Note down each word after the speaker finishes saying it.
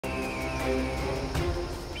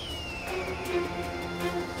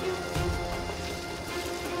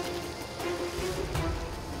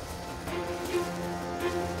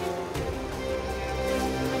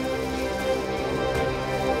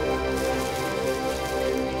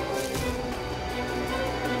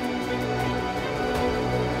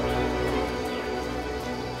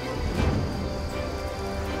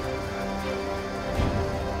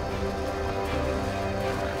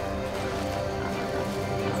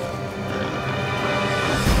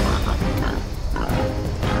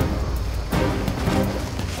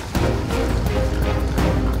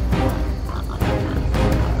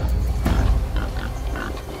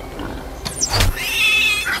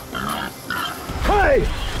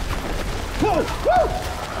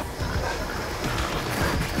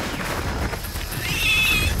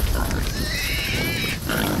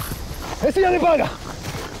¡Ese ya le paga!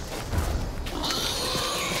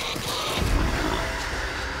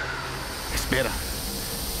 Espera.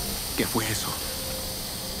 ¿Qué fue eso?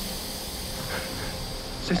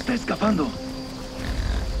 Se está escapando.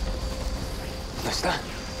 ¿Dónde está?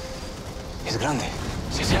 Es grande.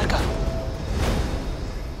 Se acerca.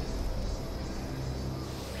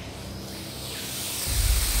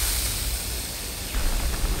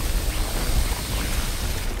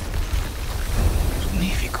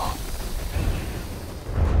 Magnífico.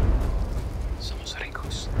 Somos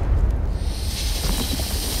ricos.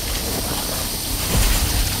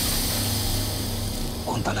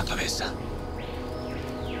 Junta la cabeza.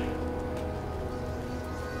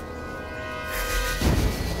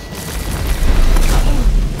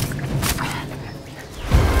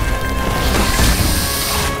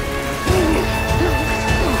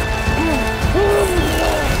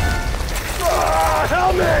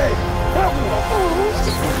 Help me!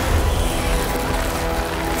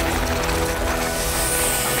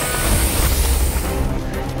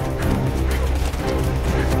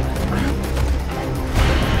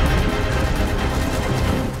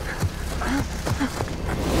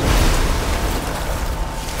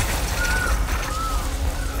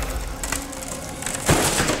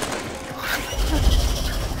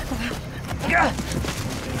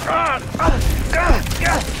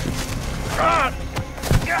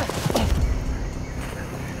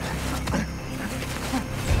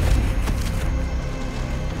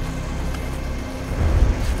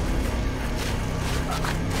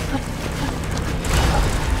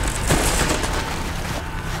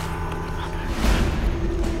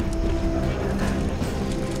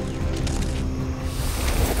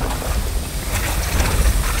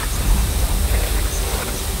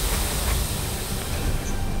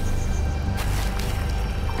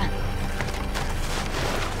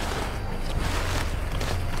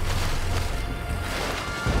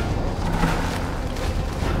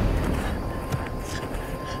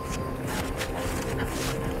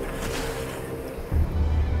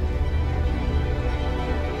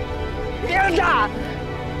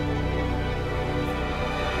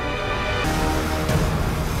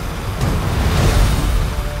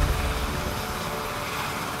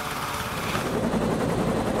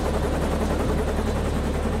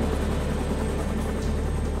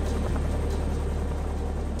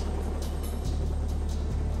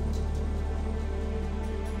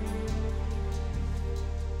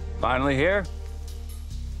 Finally here?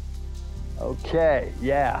 Okay,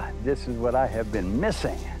 yeah, this is what I have been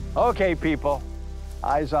missing. Okay, people,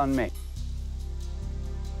 eyes on me.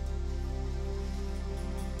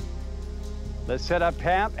 Let's set up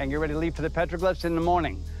camp and get ready to leave for the petroglyphs in the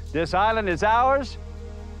morning. This island is ours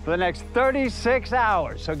for the next 36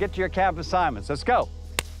 hours, so get to your camp assignments. Let's go.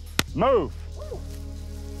 Move.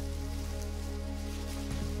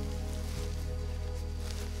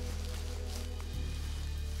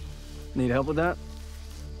 Need help with that?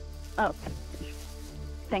 Oh,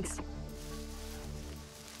 thanks.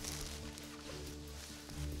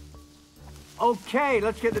 Okay,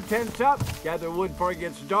 let's get the tents up, gather wood before it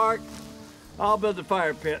gets dark. I'll build the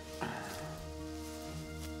fire pit.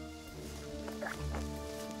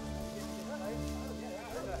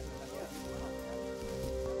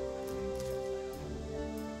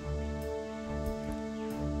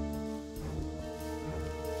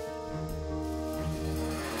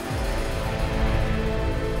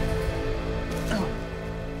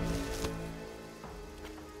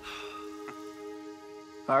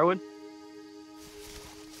 Firewood?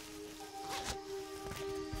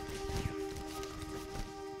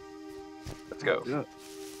 Let's go.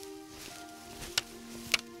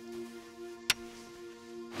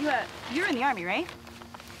 Yeah. You're in the Army, right?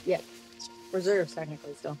 Yeah. Reserves,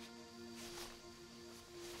 technically, still.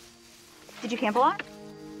 Did you camp a lot?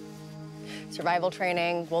 survival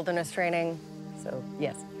training, wilderness training. So,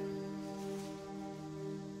 yes.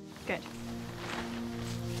 Good.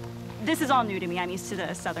 This is all new to me. I'm used to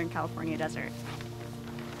the Southern California desert.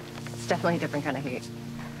 It's definitely a different kind of heat.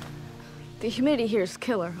 The humidity here is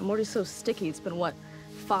killer. I'm already so sticky. It's been, what,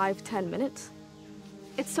 5-10 minutes?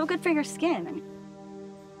 It's so good for your skin. I mean,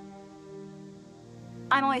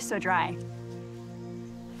 I'm always so dry.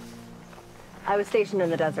 I was stationed in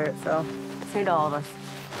the desert, so it's new to all of us.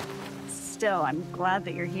 Still, I'm glad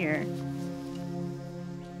that you're here.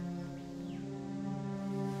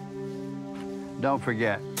 Don't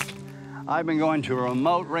forget, I've been going to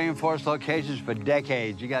remote reinforced locations for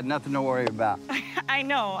decades. You got nothing to worry about. I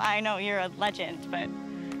know, you're a legend, but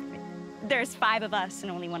there's 5 of us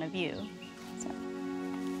and only 1 of you. So.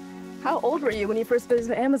 How old were you when you first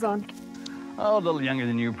visited Amazon? Oh, a little younger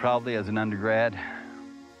than you, probably, as an undergrad.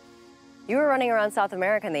 You were running around South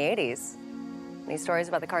America in the 80s. Any stories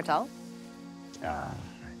about the cartel?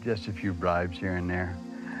 Just a few bribes here and there.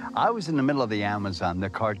 I was in the middle of the Amazon. The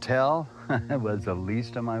cartel was the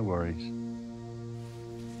least of my worries.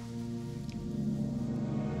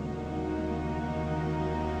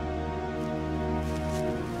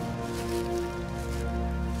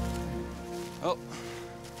 Oh.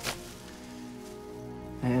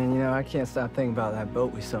 And, you know, I can't stop thinking about that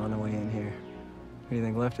boat we saw on the way in here. What do you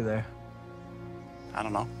think left her there? I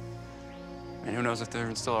don't know. I mean, who knows if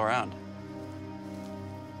they're still around?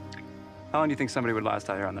 How long do you think somebody would last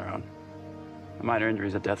out here on their own? A minor injury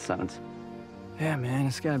is a death sentence. Yeah, man,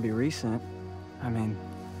 it's gotta be recent. I mean,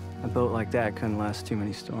 a boat like that couldn't last too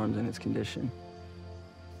many storms in its condition.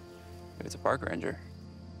 But it's a park ranger.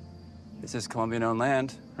 This is Colombian-owned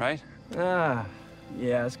land, right? Ah,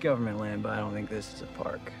 yeah, it's government land, but I don't think this is a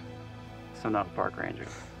park. So not a park ranger,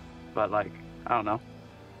 but like, I don't know,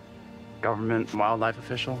 government wildlife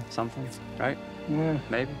official, something, right? Yeah,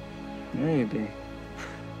 Maybe. maybe.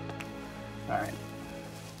 All right.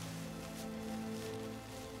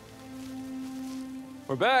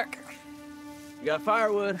 We're back. You got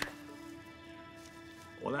firewood?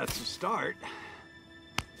 Well, that's a start.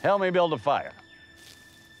 Help me build a fire.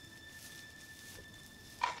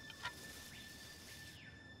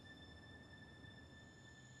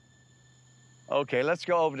 Okay, let's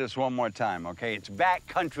go over this one more time, okay? It's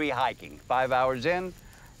backcountry hiking. 5 hours in,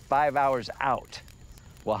 5 hours out.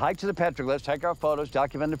 We'll hike to the petroglyphs, take our photos,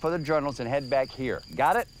 document it for the journals, and head back here.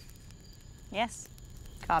 Got it? Yes.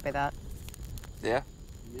 Copy that. Yeah,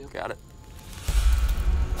 got it.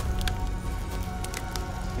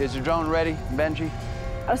 Is the drone ready, Benji?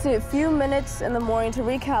 I just need a few minutes in the morning to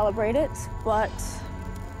recalibrate it, but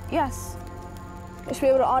yes. I should be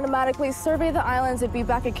able to automatically survey the islands and be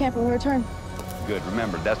back at camp when we return. Good,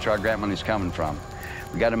 remember, that's where our grant money's coming from.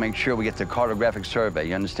 We gotta make sure we get the cartographic survey,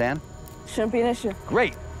 you understand? Shouldn't be an issue.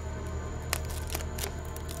 Great.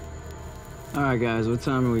 All right, guys, what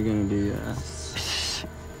time are we gonna be,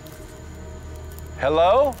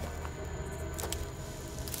 Hello?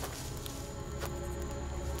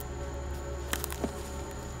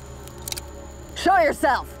 Show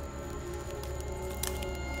yourself!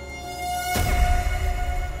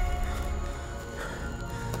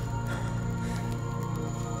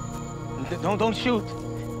 Don't shoot.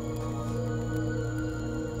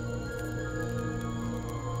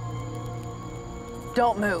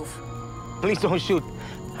 Don't move. Please don't shoot.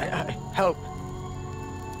 Help.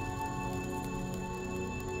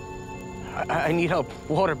 I need help.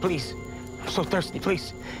 Water, please. I'm so thirsty,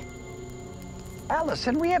 please.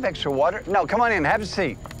 Allison, we have extra water. No, come on in, have a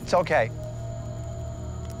seat. It's okay.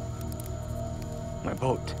 My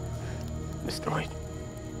boat destroyed.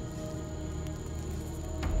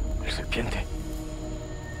 El serpiente.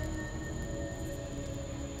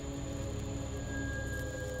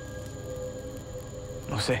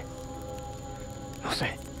 No sé. No sé.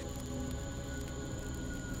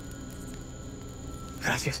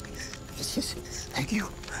 Gracias. Gracias. Thank you.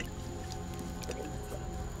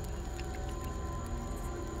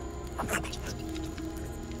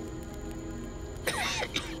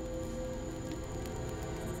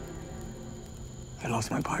 I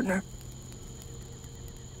lost my partner.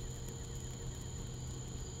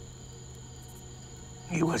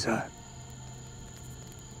 He was,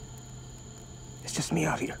 it's just me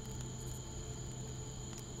out here.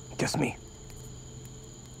 Just me.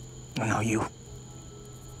 And now you,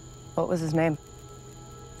 What was his name?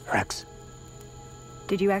 Rex.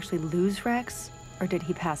 Did you actually lose Rex, or did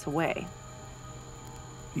he pass away?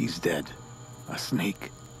 He's dead. A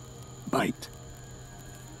snake. Bite.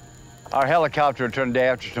 Our helicopter will return day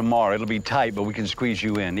after tomorrow. It'll be tight, but we can squeeze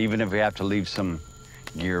you in, even if we have to leave some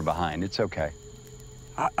gear behind. It's okay.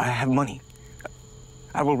 I have money.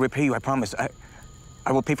 I will repay you, I promise.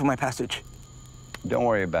 I will pay for my passage. Don't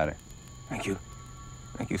worry about it. Thank you.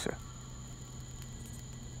 Thank you, sir.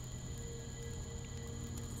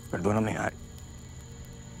 Perdóname,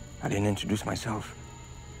 I didn't introduce myself.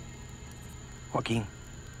 Joaquin.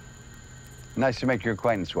 Nice to make your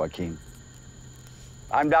acquaintance, Joaquin.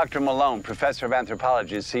 I'm Dr. Malone, professor of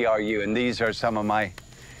anthropology at CRU, and these are some of my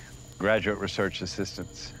graduate research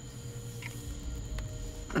assistants.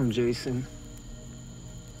 I'm Jason.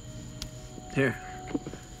 Here.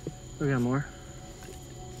 We got more.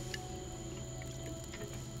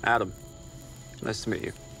 Adam, nice to meet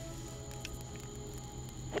you.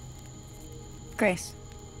 Grace.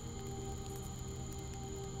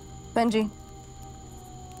 Benji.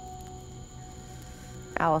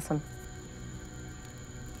 Allison.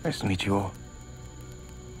 Nice to meet you all.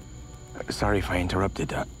 Sorry if I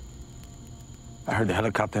interrupted. I heard the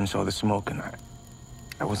helicopter and saw the smoke, and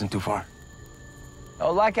I wasn't too far.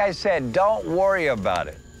 Oh, like I said, don't worry about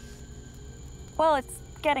it. Well, it's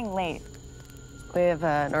getting late. We have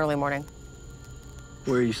an early morning.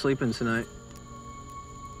 Where are you sleeping tonight?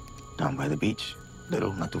 Down by the beach.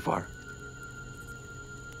 Little, not too far.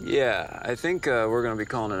 Yeah, I think we're gonna be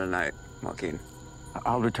calling it a night, Joaquin.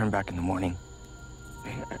 I'll return back in the morning.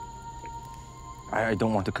 I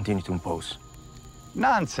don't want to continue to impose.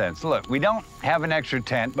 Nonsense. Look, we don't have an extra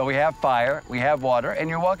tent, but we have fire, we have water, and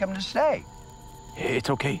you're welcome to stay. It's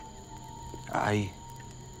okay. I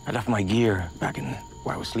left my gear back in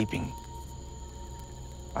where I was sleeping.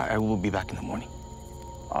 I will be back in the morning.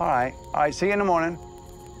 All right. All right, see you in the morning.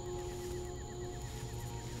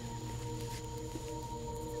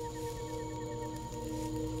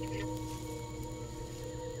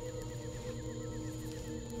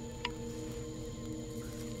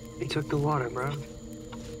 He took the water, bro.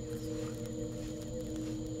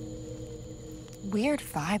 Weird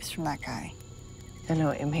vibes from that guy. I know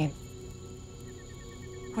what you mean.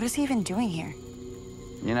 What is he even doing here?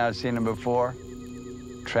 You know, I've seen them before.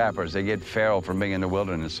 Trappers, they get feral from being in the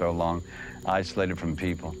wilderness so long, isolated from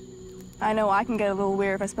people. I know I can get a little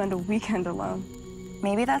weird if I spend a weekend alone.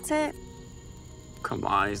 Maybe that's it. Come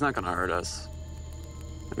on, he's not gonna hurt us.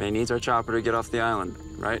 I mean, he needs our chopper to get off the island,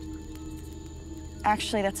 right?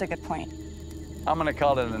 Actually, that's a good point. I'm gonna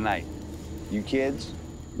call it a night. You kids,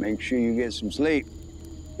 make sure you get some sleep,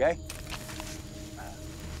 okay?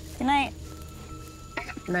 Good night.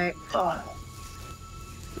 Night.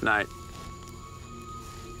 Night.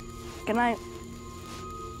 Good night.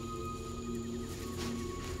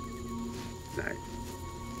 Night.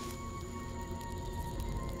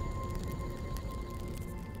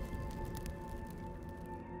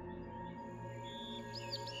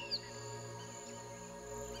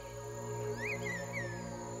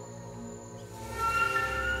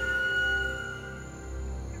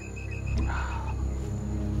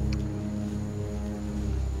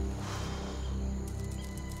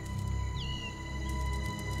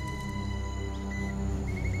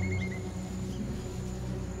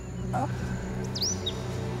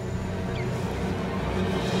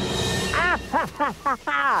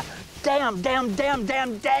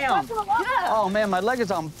 Damn. Oh, man, my leg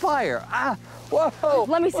is on fire. Whoa.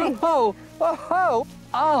 Let me see. Whoa.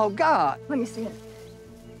 Oh, God. Let me see it.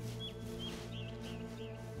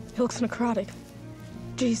 It looks necrotic.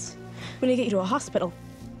 Jeez, we need to get you to a hospital.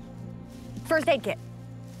 First aid kit.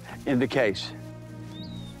 In the case.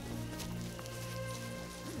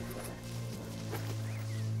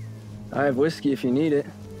 I have whiskey if you need it.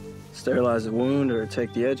 Sterilize the wound or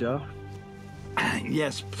take the edge off.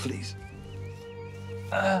 Yes, please.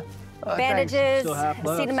 Bandages, Still half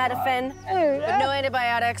left. acetaminophen, but no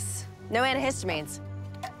antibiotics, no antihistamines.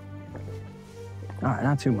 All right,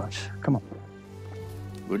 not too much. Come on.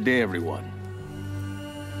 Good day, everyone.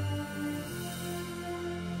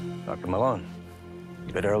 Dr. Malone,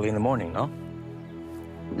 a bit early in the morning, no?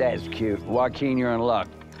 That's cute. Joaquin, you're in luck.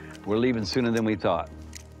 We're leaving sooner than we thought.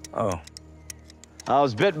 Oh, I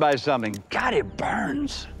was bit by something. God, it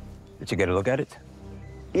burns. did you get a look at it?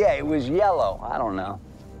 Yeah, it was yellow. I don't know.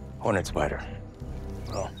 Hornet spider.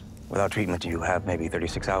 Well, without treatment, you have maybe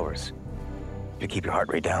 36 hours to keep your heart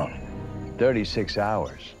rate down. 36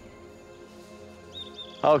 hours.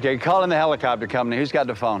 Okay, call in the helicopter company. Who's got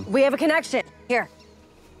the phone? We have a connection. Here.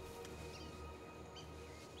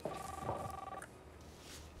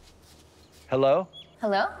 Hello?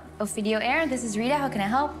 Hello? Ophidio Air, this is Rita. How can I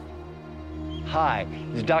help? Hi,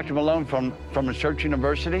 this is Dr. Malone from Research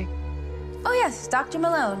University. Oh, yes, Dr.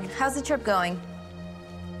 Malone. How's the trip going?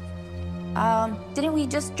 Didn't we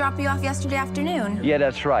just drop you off yesterday afternoon? Yeah,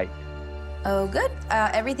 that's right. Oh, good.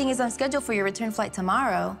 Everything is on schedule for your return flight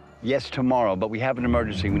tomorrow. Yes, tomorrow, but we have an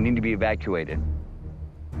emergency. We need to be evacuated.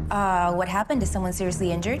 What happened? Is someone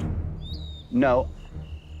seriously injured? No.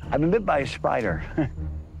 I've been bit by a spider.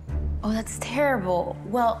 Oh, that's terrible.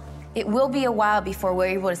 Well, it will be a while before we're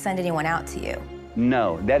able to send anyone out to you.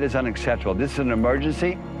 No, that is unacceptable. This is an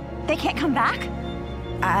emergency. They can't come back?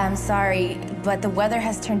 I'm sorry, but the weather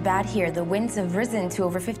has turned bad here. The winds have risen to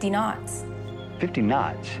over 50 knots. 50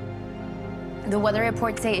 knots? The weather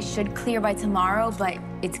reports say it should clear by tomorrow, but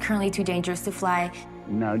it's currently too dangerous to fly.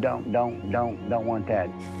 No, don't want that.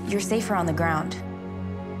 You're safer on the ground.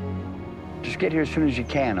 Just get here as soon as you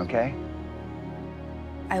can, okay?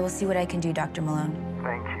 I will see what I can do, Dr. Malone.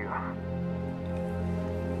 Thank you.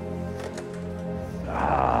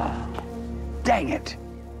 Ah, dang it.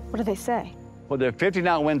 What do they say? Well, there are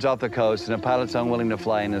 50-knot winds off the coast, and the pilot's unwilling to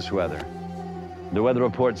fly in this weather. The weather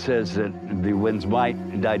report says that the winds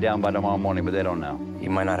might die down by tomorrow morning, but they don't know. You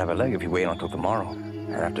might not have a leg if you wait until tomorrow.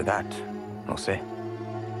 And after that, no say.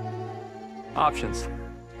 Options.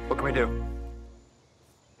 What can we do?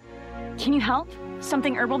 Can you help?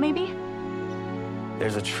 Something herbal, maybe?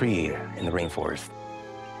 There's a tree in the rainforest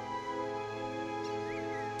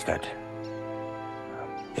that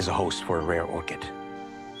is a host for a rare orchid.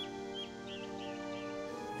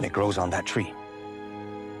 And it grows on that tree.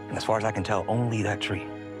 And as far as I can tell, only that tree.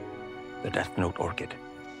 The Death Note orchid.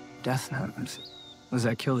 Death Note? Does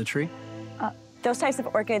that kill the tree? Those types of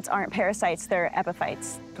orchids aren't parasites, they're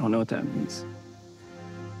epiphytes. Don't know what that means.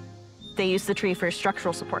 They use the tree for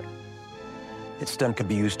structural support. Its stem could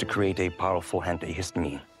be used to create a powerful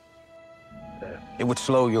antihistamine. It would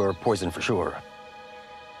slow your poison for sure.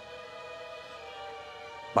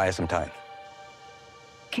 Buy us some time.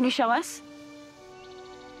 Can you show us?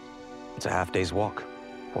 It's a half-day's walk.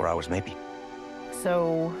 4 hours, maybe.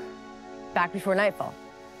 So, back before nightfall.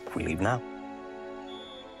 If we leave now.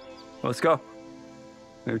 Well, let's go.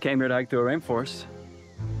 We came here to hike through a rainforest.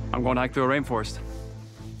 I'm going to hike through a rainforest.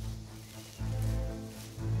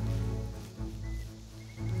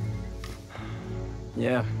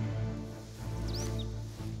 Yeah.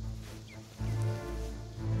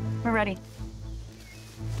 We're ready.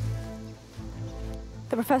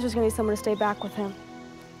 The professor's gonna need someone to stay back with him.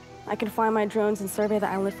 I can fly my drones and survey the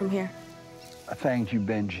island from here. Thank you,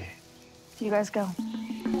 Benji. You guys go.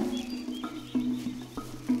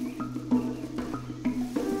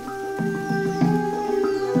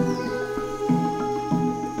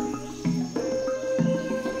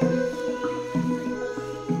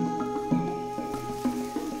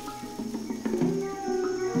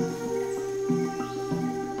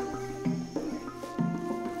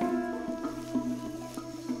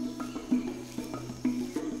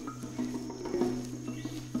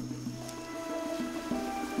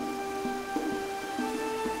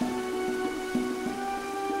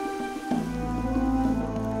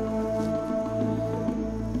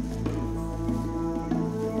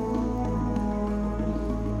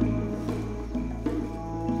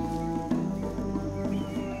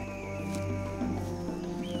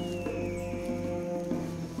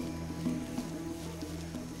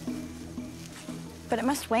 But it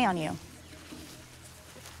must weigh on you.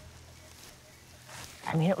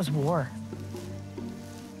 I mean, it was war.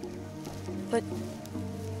 But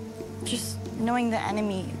just knowing the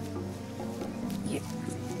enemy,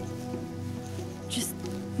 just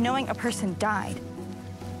knowing a person died.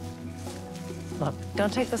 Look,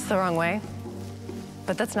 don't take this the wrong way,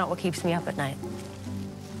 but that's not what keeps me up at night.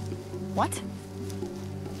 What?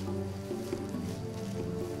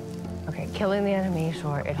 Okay, killing the enemy,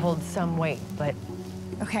 sure, it holds some weight, but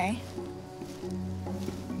Okay.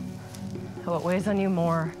 what weighs on you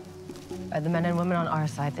more are the men and women on our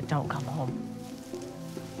side that don't come home.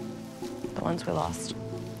 The ones we lost.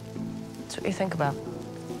 That's what you think about.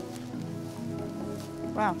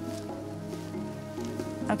 Wow.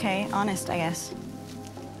 Okay, honest, I guess.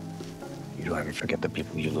 You don't ever forget the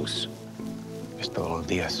people you lose. Just todos los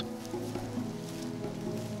días.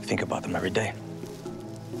 You think about them every day.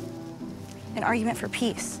 An argument for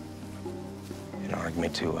peace. An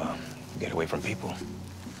argument to get away from people.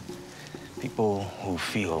 People who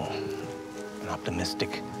feel an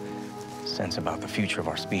optimistic sense about the future of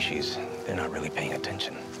our species. They're not really paying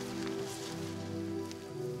attention.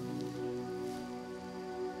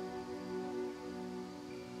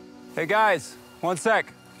 Hey, guys, one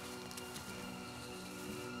sec.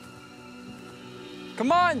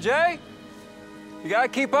 Come on, Jay. You gotta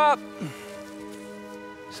keep up.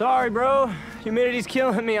 Sorry, bro. Humidity's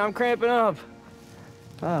killing me. I'm cramping up.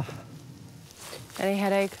 Any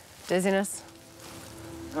headache? Dizziness?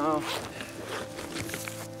 Oh.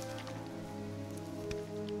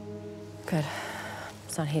 Good.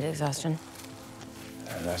 It's not heat exhaustion.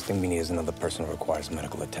 The last thing we need is another person who requires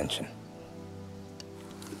medical attention.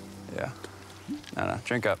 Yeah. No,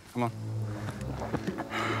 drink up. Come on.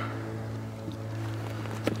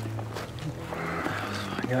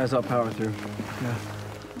 Guys, I'll power through. Yeah.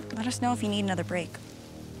 Let us know if you need another break.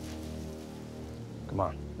 Come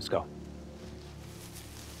on, let's go.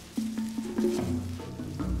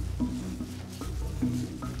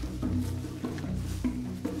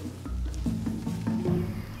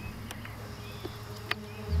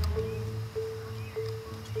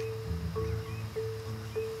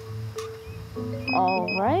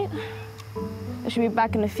 All right. I should be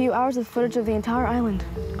back in a few hours with footage of the entire island.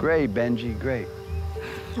 Great, Benji, great.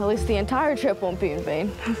 At least the entire trip won't be in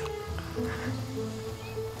vain.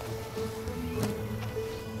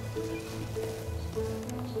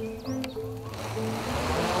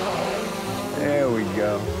 There we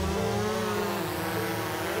go.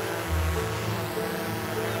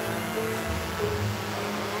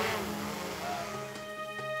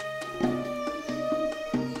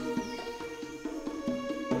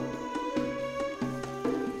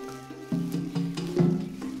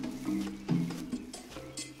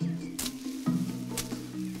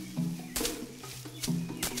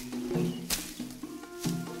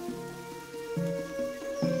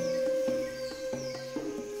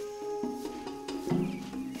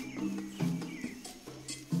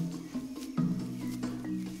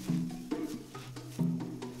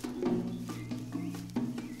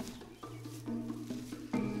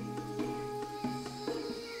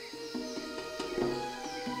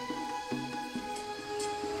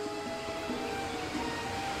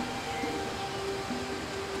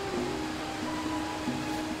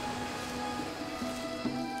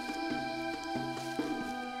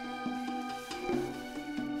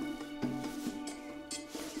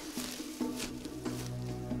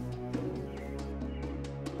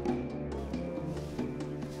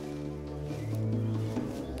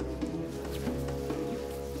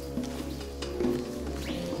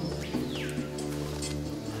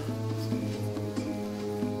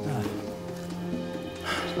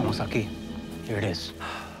 Estamos aquí. Here it is.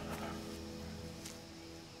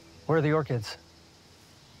 Where are the orchids?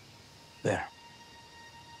 There.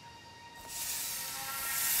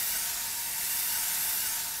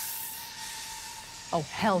 Oh,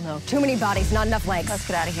 hell no. Too many bodies, not enough legs. Let's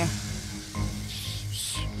get out of here.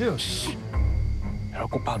 Dude. They're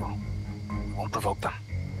ocupado. Won't provoke them.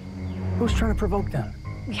 Who's trying to provoke them?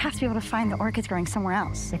 We have to be able to find the orchids growing somewhere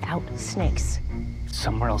else. Without snakes.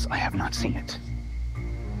 Somewhere else I have not seen it.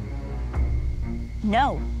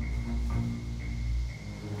 No.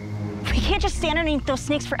 We can't just stand underneath those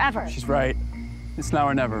snakes forever. She's right. It's now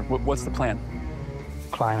or never. What's the plan?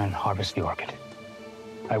 Climb and harvest the orchid.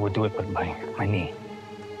 I would do it, but by my knee.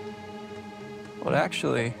 Well,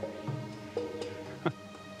 actually...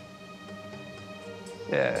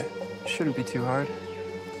 yeah, shouldn't be too hard.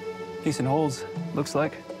 Decent holes, looks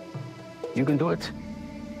like. You can do it?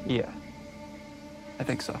 Yeah. I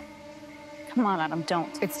think so. Come on, Adam,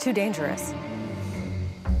 don't. It's too dangerous.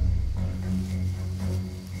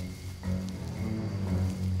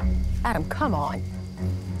 Adam, come on.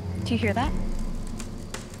 Do you hear that?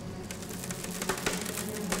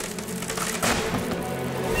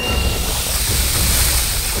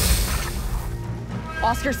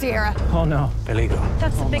 Oscar Sierra. Oh, no. Peligro.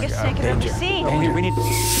 That's the biggest snake I've ever seen. We need to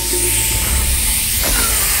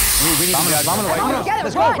get out of here. Vámonos. Get him,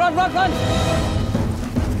 let's go.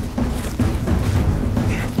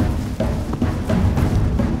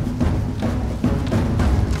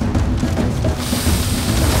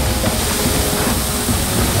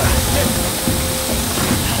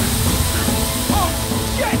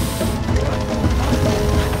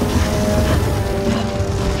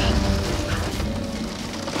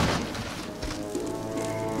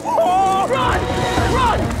 Run!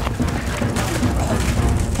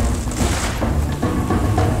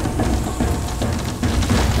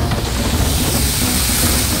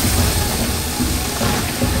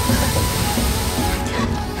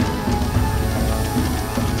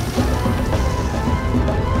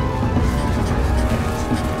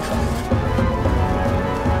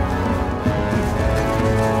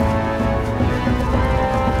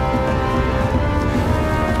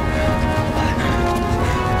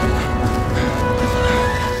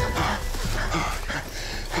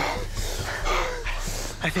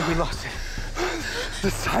 I think we lost it.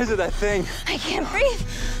 The size of that thing. I can't breathe.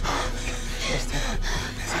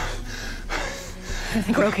 I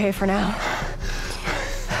think we're okay for now.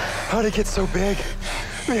 How'd it get so big?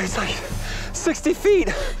 I mean, it's like 60 feet.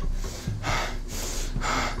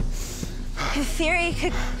 In theory,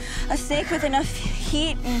 a snake with enough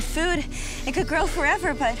heat and food, it could grow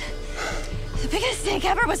forever, but the biggest snake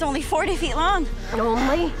ever was only 40 feet long.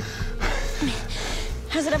 Only?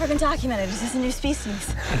 Has it ever been documented? Is this a new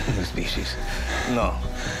species? New species? No.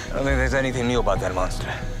 I don't think there's anything new about that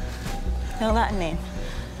monster. No Latin name.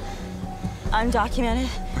 Undocumented?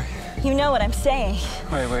 You know what I'm saying.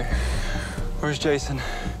 Wait. Where's Jason?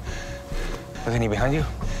 Wasn't he behind you?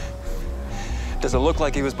 Does it look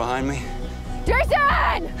like he was behind me?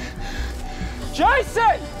 Jason!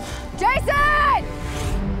 Jason! Jason!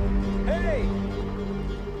 Hey!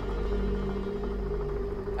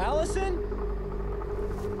 Allison?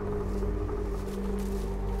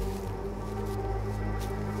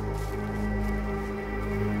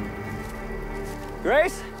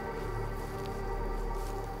 Grace?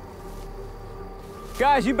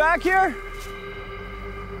 Guys, you back here?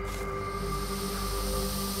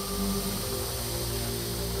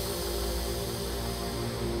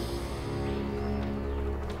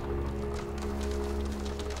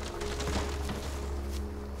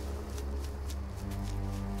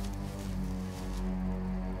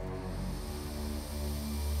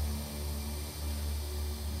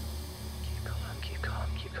 Keep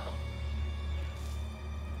calm.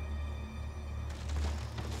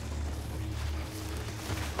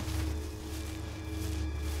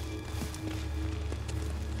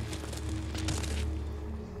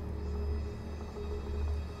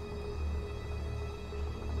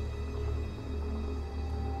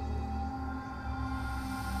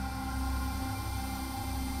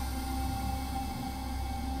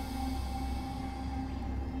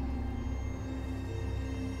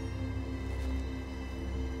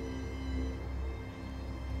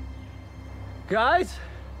 Guys?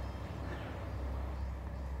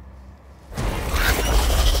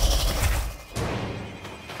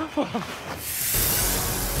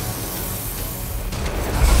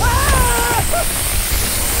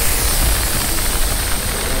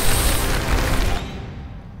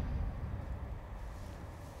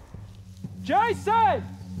 Jason!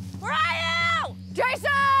 Where are you?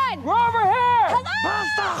 Jason! We're over here! Hello?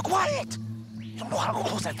 Stop! Quiet! You don't know how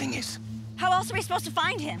close that thing is. How else are we supposed to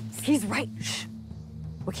find him? He's right. Shh.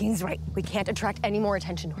 Joaquin's right. We can't attract any more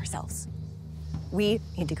attention to ourselves. We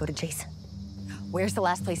need to go to Jason. Where's the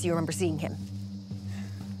last place you remember seeing him?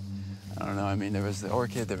 I don't know. I mean, there was the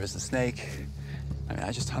orchid, there was the snake. I mean,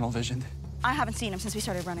 I just tunnel visioned. I haven't seen him since we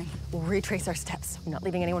started running. We'll retrace our steps. I'm not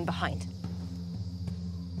leaving anyone behind.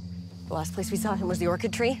 The last place we saw him was the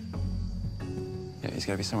orchid tree. Yeah, he's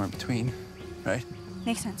got to be somewhere in between, right?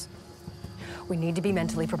 Makes sense. We need to be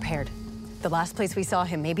mentally prepared. The last place we saw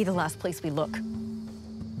him may be the last place we look.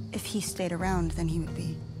 If he stayed around, then he would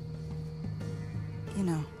be, you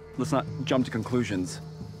know. Let's not jump to conclusions,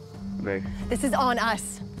 okay? This is on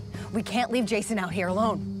us. We can't leave Jason out here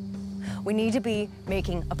alone. We need to be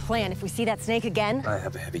making a plan. If we see that snake again... I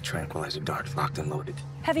have a heavy tranquilizer dart locked and loaded.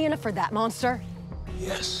 Heavy enough for that monster?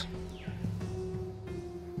 Yes.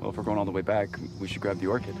 Well, if we're going all the way back, we should grab the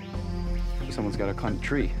orchid. Someone's got to climb the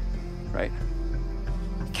tree, right?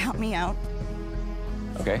 Count me out.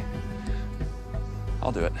 Okay.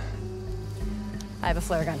 I'll do it. I have a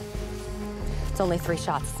flare gun. It's only 3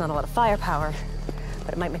 shots. It's not a lot of firepower,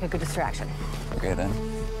 but it might make a good distraction. Okay, then.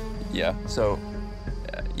 Yeah, so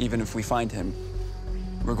even if we find him,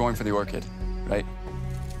 we're going for the orchid, right?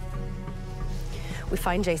 We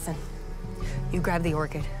find Jason. You grab the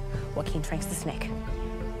orchid. Joaquin tranks the snake.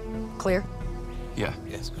 Clear? Yeah.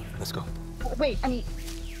 Yes, let's go. Wait, I mean,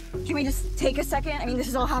 can we just take a second? I mean, this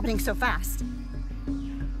is all happening so fast.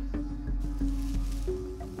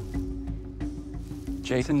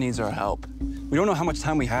 Jason needs our help. We don't know how much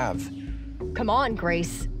time we have. Come on,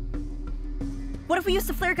 Grace. What if we use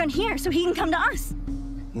the flare gun here so he can come to us?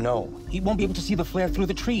 No, he won't be able to see the flare through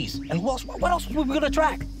the trees. And what else were we gonna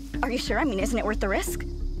track? Are you sure? I mean, isn't it worth the risk?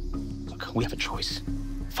 Look, we have a choice.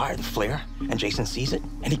 Fire the flare, and Jason sees it,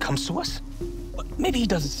 and he comes to us. But maybe he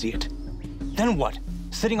doesn't see it. Then what?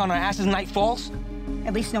 Sitting on our asses night falls?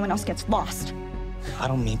 At least no one else gets lost. I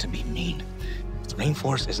don't mean to be mean. The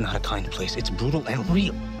rainforest is not a kind place. It's brutal and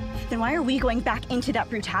real. Then why are we going back into that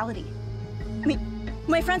brutality? I mean,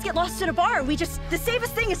 my friends get lost at a bar. The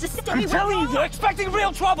safest thing is to stay I'm telling you, you're expecting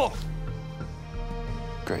real trouble!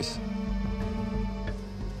 Grace.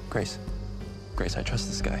 Grace, I trust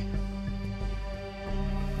this guy.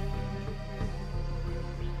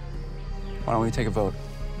 Why don't we take a vote?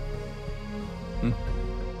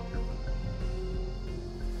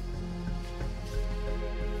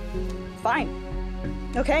 Fine.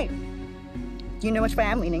 Okay. You know which way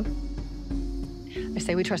I'm leaning. I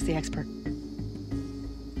say we trust the expert.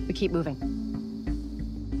 We keep moving.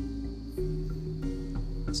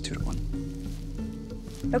 It's 2-1.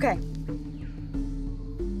 Okay.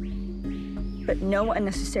 But no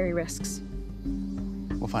unnecessary risks.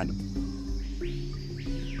 We'll find him.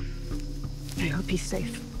 hope he's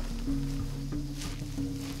safe.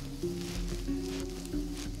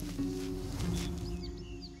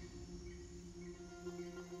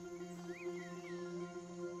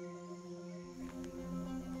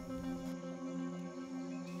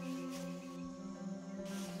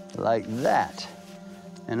 Like that.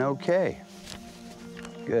 And okay.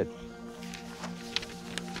 Good.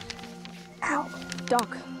 Ow.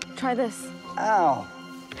 Doc, try this. Ow.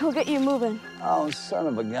 He'll get you moving. Oh, son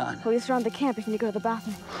of a gun. Police around the camp if you need to go to the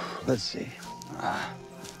bathroom. Let's see. I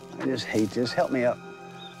just hate this. Help me up.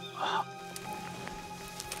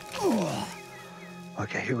 Oh.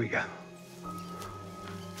 Okay, here we go.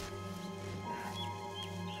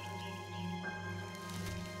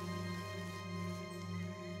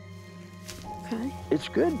 Okay. It's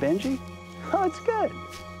good, Benji. Oh, it's good.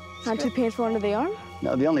 Not too painful under the arm?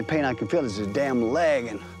 No, the only pain I can feel is his damn leg,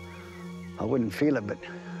 and I wouldn't feel it, but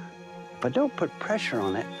if I don't put pressure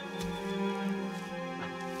on it.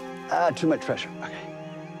 Too much pressure. Okay.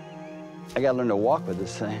 I gotta learn to walk with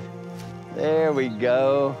this thing. There we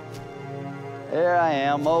go. There I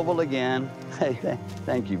am, mobile again. Hey,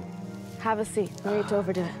 thank you. Have a seat. No need to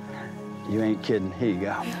overdo it. You ain't kidding. Here you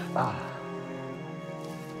go. Ah.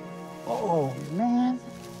 Oh, man.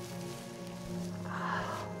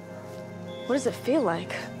 What does it feel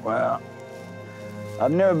like? Well,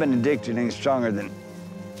 I've never been addicted to anything stronger than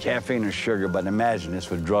caffeine or sugar, but imagine this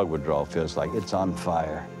what drug withdrawal feels like. It's on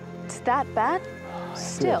fire. It's that bad?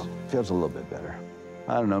 Still. Feels a little bit better.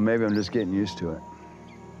 I don't know, maybe I'm just getting used to it.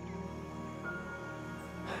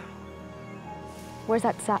 Where's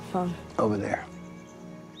that sat phone? Over there.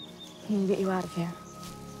 He can get you out of here.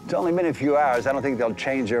 It's only been a few hours. I don't think they'll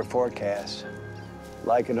change their forecast.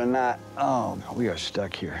 Like it or not, oh, we are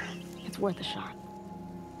stuck here. It's worth a shot.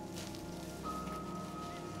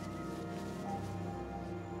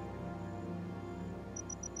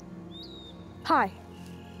 Hi.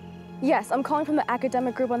 Yes, I'm calling from the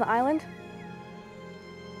academic group on the island.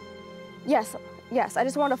 Yes, I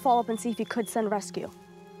just wanted to follow up and see if you could send rescue.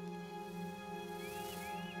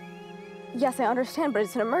 Yes, I understand, but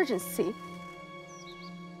it's an emergency.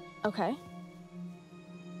 Okay.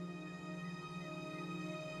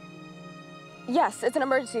 Yes, it's an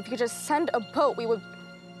emergency. If you could just send a boat, we would...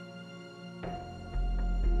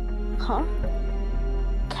 Huh?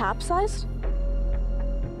 Capsized?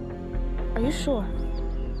 Are you sure?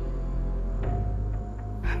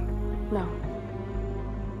 No.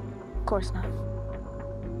 Of course not.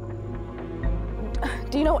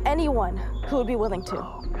 Do you know anyone who would be willing to?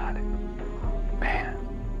 Oh, got it. Man.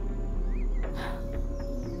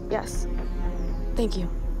 Yes. Thank you.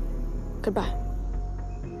 Goodbye.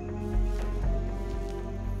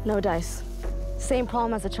 No dice. Same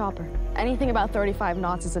problem as a chopper. Anything about 35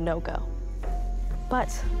 knots is a no-go. But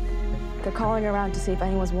they're calling around to see if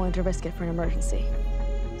anyone's willing to risk it for an emergency.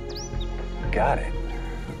 Got it.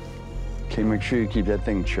 Okay, make sure you keep that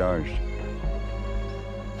thing charged.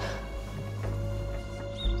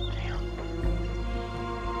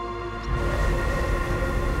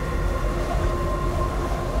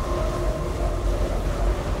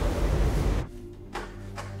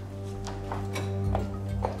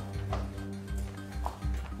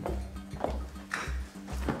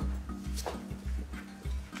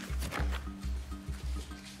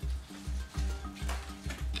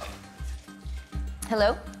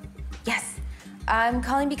 Hello? Yes. I'm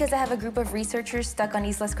calling because I have a group of researchers stuck on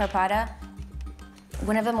Isla Scarpata.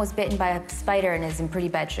 One of them was bitten by a spider and is in pretty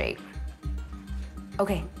bad shape.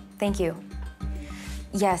 Okay, thank you.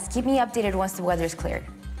 Yes, keep me updated once the weather's cleared.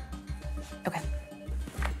 Okay.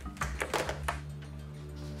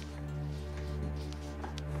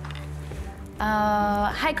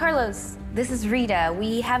 Hi, Carlos. This is Rita.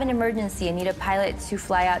 We have an emergency and need a pilot to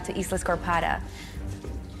fly out to Isla Scarpata.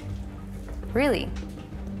 Really?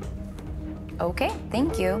 Okay,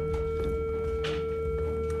 thank you.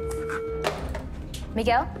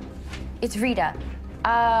 Miguel, it's Rita.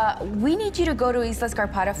 We need you to go to Isla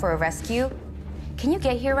Scarpata for a rescue. Can you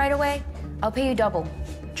get here right away? I'll pay you double,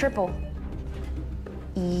 triple.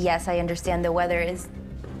 Yes, I understand the weather is...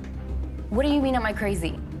 What do you mean, am I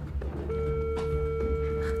crazy?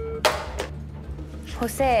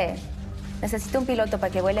 José, necesito un piloto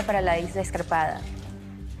para que vuele para la Isla Escarpada.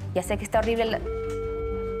 Ya sé que está horrible la...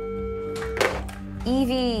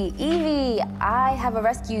 Evie, I have a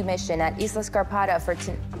rescue mission at Isla Scarpata for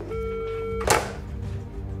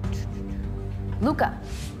Luca,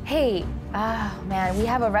 hey, man, we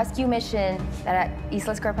have a rescue mission at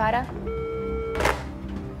Isla Scarpata.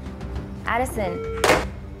 Addison,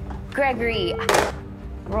 Gregory,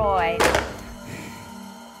 Roy.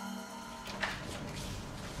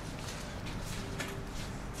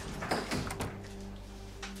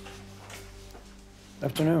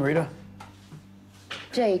 Afternoon, Rita.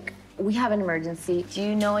 Jake, we have an emergency. Do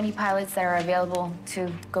you know any pilots that are available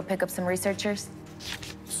to go pick up some researchers?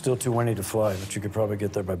 Still too windy to fly, but you could probably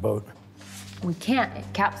get there by boat. We can't. It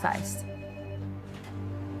capsized.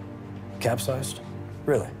 Capsized?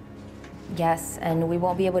 Really? Yes, and we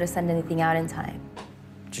won't be able to send anything out in time.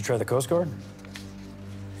 Did you try the Coast Guard?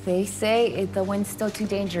 They say the wind's still too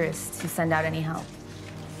dangerous to send out any help.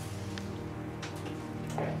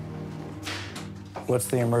 What's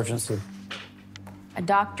the emergency? A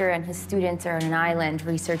doctor and his students are on an island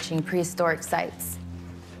researching prehistoric sites.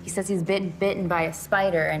 He says he's been bitten by a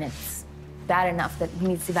spider, and it's bad enough that he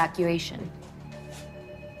needs evacuation.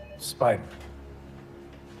 Spider.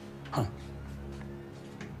 Huh.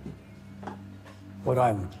 What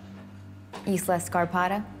island? Isla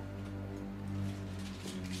Scarpata.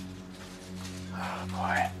 Oh,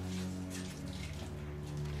 boy.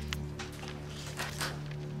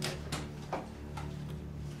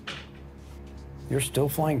 You're still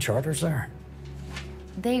flying charters there?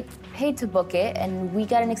 They paid to book it, and we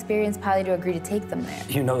got an experienced pilot to agree to take them there.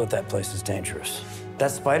 You know that place is dangerous.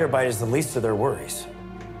 That spider bite is the least of their worries.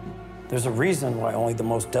 There's a reason why only the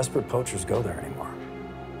most desperate poachers go there anymore.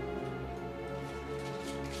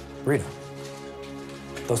 Rita,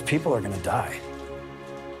 those people are gonna die.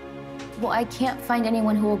 Well, I can't find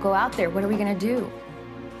anyone who will go out there. What are we gonna do?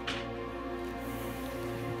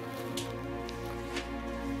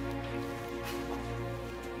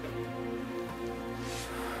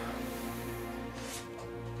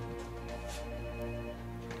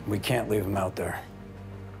 We can't leave them out there.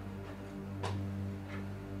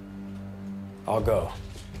 I'll go.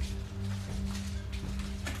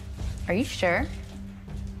 Are you sure?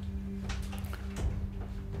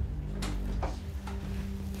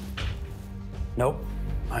 Nope.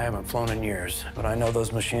 I haven't flown in years, but I know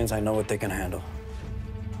those machines. I know what they can handle.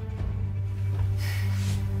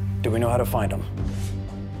 Do we know how to find them?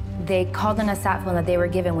 They called on a sat phone that they were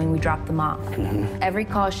given when we dropped them off. Mm-hmm. Every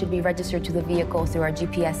call should be registered to the vehicle through our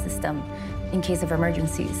GPS system in case of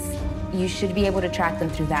emergencies. You should be able to track them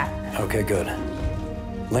through that. Okay, good.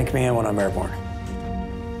 Link me in when I'm airborne.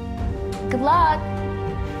 Good luck.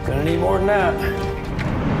 Gonna need more than that.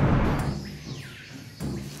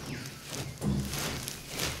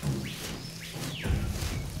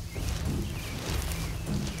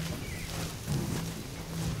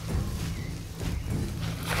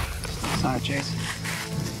 Sorry, Chase.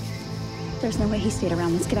 There's no way he stayed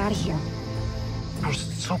around. Let's get out of here. We're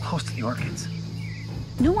so close to the orchids.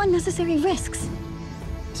 No unnecessary risks.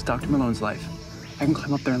 It's Dr. Malone's life. I can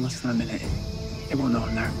climb up there in less than a minute. It won't know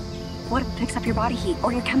I'm there. What if it picks up your body heat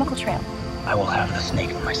or your chemical trail? I will have the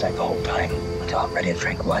snake in my sight the whole time until I'm ready to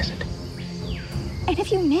tranquilize it. And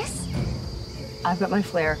if you miss? I've got my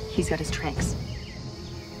flare. He's got his tranks.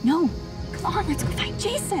 No. Come on, let's go find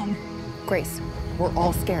Jason. Grace, we're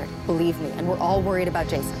all scared, believe me, and we're all worried about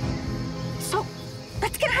Jason. So,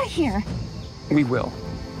 let's get out of here. We will.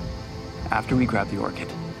 After we grab the orchid.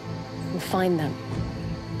 We'll find them.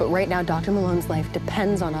 But right now, Dr. Malone's life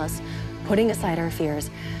depends on us putting aside our fears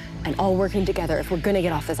and all working together if we're gonna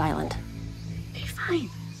get off this island. Be fine.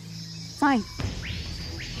 Fine.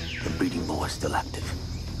 The breeding boa is still active,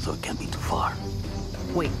 so it can't be too far.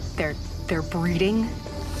 Wait, they're breeding?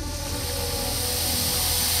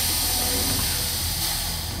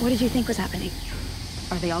 What did you think was happening?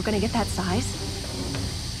 Are they all gonna get that size?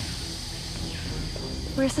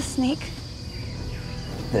 Where's the snake?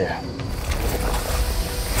 There.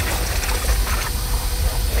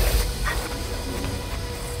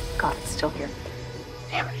 God, it's still here.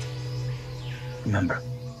 Damn it. Remember,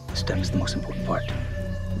 the stem is the most important part.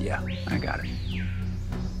 Yeah, I got it.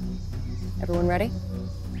 Everyone ready?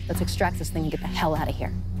 Let's extract this thing and get the hell out of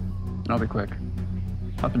here. I'll be quick.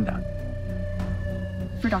 Up and down.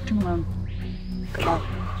 For Dr. Malone. Good luck.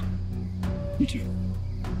 You too.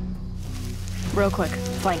 Real quick,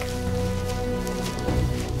 flank.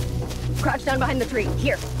 Crouch down behind the tree.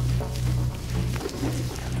 Here.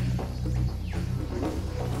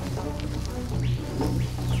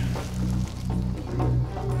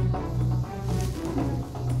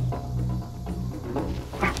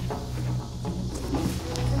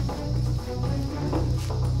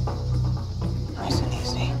 Nice and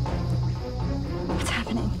easy. What's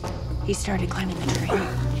happening? He started climbing the tree.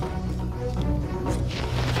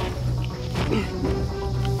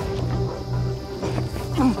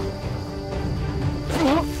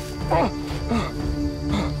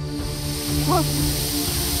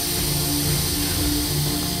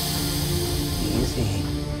 Easy.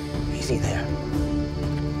 Easy there.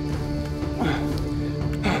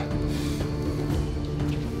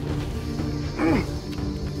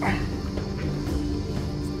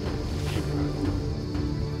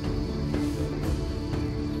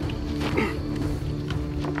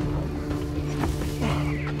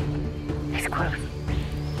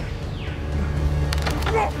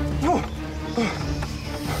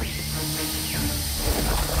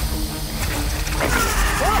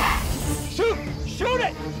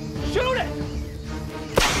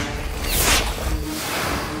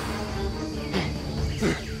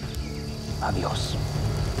 Adios.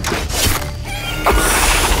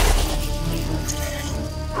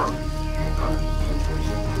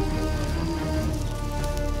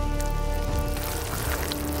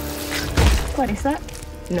 What is that?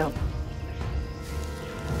 No.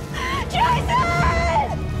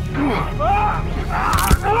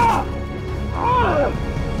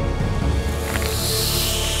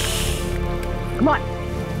 Come on.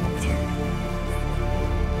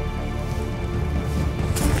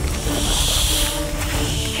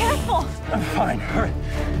 Careful. I'm fine.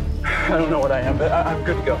 I don't know what I am, but I'm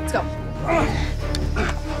good to go. Let's go.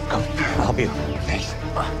 Come, I'll help you. Thanks.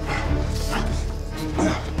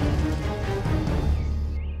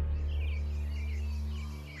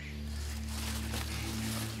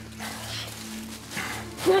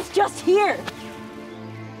 It's just here.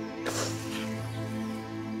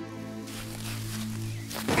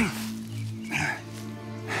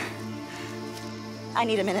 I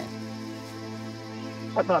need a minute.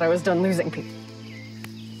 I thought I was done losing people.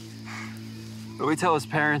 But we tell his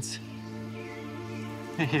parents.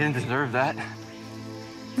 He didn't deserve that.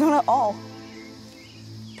 No, not all.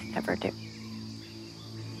 They never do.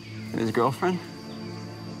 And his girlfriend?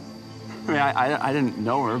 I mean, I didn't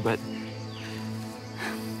know her, but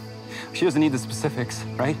she doesn't need the specifics,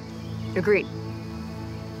 right? Agreed.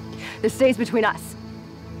 This stays between us.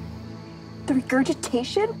 The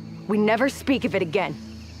regurgitation? We never speak of it again.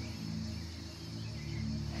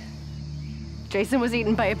 Jason was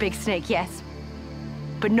eaten by a big snake, yes.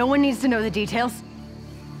 But no one needs to know the details.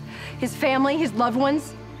 His family, his loved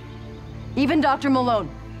ones, even Dr. Malone,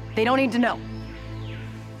 they don't need to know.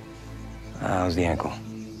 How's the ankle?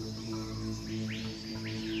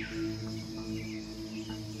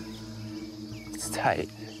 It's tight.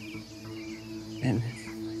 And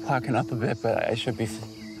locking up a bit, but I should be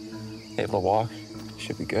able to walk.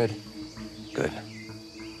 Should be good. Good.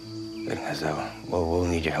 Good, as we'll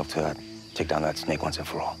need your help to take down that snake once and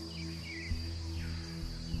for all.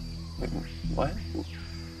 What?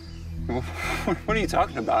 What are you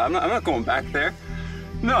talking about? I'm not going back there.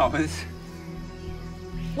 No, it's...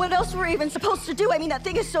 What else were we even supposed to do? I mean, that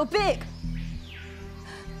thing is so big.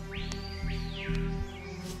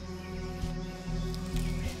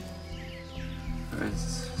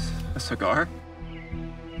 It's a cigar?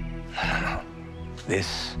 No.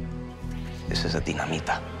 This is a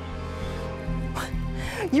dinamita.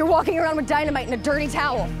 You're walking around with dynamite in a dirty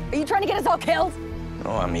towel. Are you trying to get us all killed?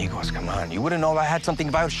 No, amigos, come on. You wouldn't know if I had something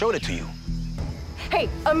if I showed it to you. Hey,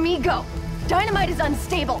 amigo. Dynamite is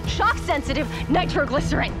unstable, shock sensitive,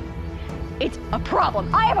 nitroglycerin. It's a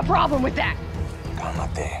problem. I have a problem with that.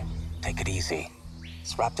 Calmate. Take it easy.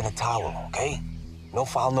 It's wrapped in a towel, okay? No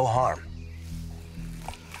foul, no harm.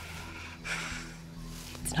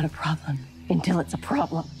 It's not a problem until it's a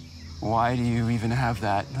problem. Why do you even have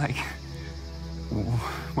that? Like,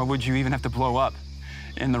 what would you even have to blow up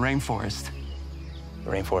in the rainforest? The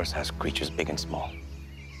rainforest has creatures big and small.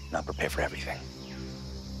 Not prepared for everything.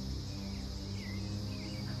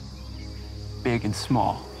 Big and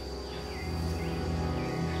small.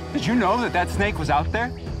 Did you know that snake was out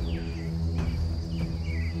there?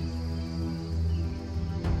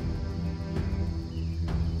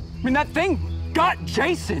 I mean, that thing got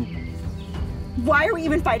Jason. Why are we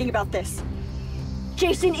even fighting about this?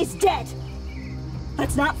 Jason is dead.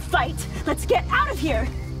 Let's not fight. Let's get out of here.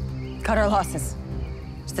 Cut our losses.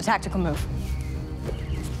 It's the tactical move.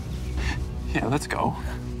 Yeah, let's go.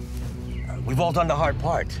 We've all done the hard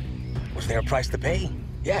part. Was there a price to pay?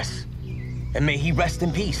 Yes. And may he rest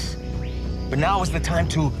in peace. But now is the time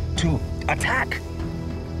to attack.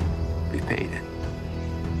 We paid it.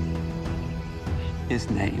 His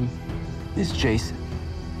name is Jason.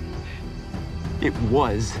 It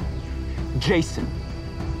was Jason.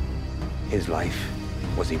 His life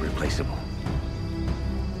was irreplaceable.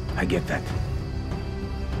 I get that.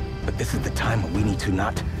 But this is the time when we need to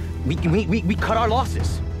not... We cut our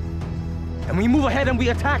losses. And we move ahead and we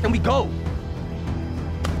attack and we go.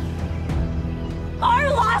 Our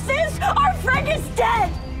losses? Our friend is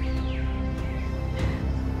dead!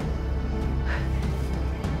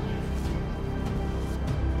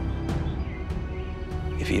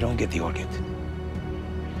 If you don't get the orchid,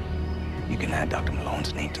 you can add Dr.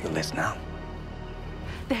 Malone's name to the list now.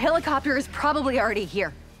 The helicopter is probably already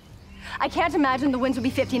here. I can't imagine the winds will be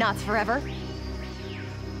 50 knots forever.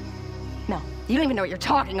 No, you don't even know what you're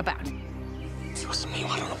talking about. Dios mío,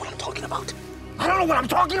 I don't know what I'm talking about. I don't know what I'm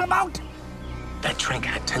talking about! That drink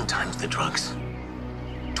had 10 times the drugs.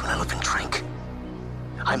 It's an elephant drink.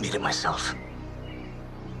 I made it myself.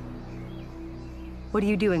 What are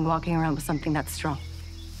you doing walking around with something that strong?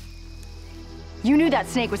 You knew that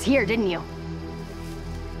snake was here, didn't you?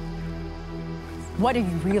 What are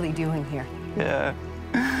you really doing here? Yeah.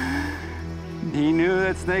 He knew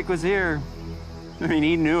that snake was here. I mean,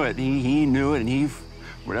 he knew it. He knew it, and he, for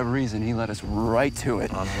whatever reason, he led us right to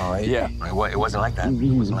it. All right. Yeah. It wasn't like that.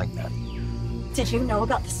 It wasn't like that. Did you know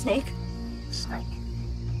about the snake? The snake.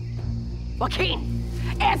 Joaquin,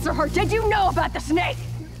 answer her. Did you know about the snake?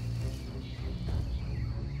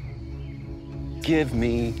 Give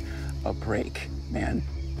me a break, man.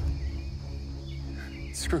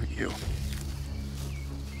 Screw you.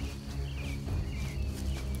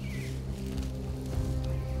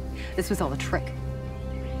 This was all a trick.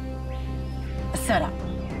 A setup.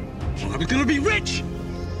 I was gonna be rich!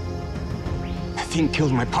 That thing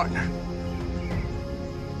killed my partner.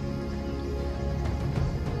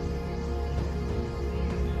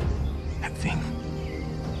 That thing.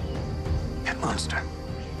 That monster.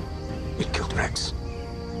 It killed Rex.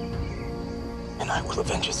 And I will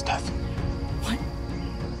avenge his death.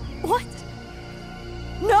 What?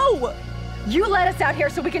 No! You let us out here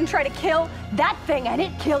so we can try to kill that thing, and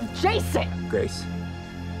it killed Jason! Grace,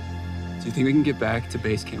 do you think we can get back to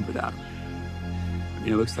base camp without him? I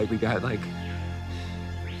mean, it looks like we got, like...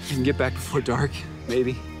 We can get back before dark,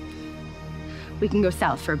 maybe. We can go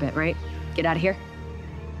south for a bit, right? Get out of here.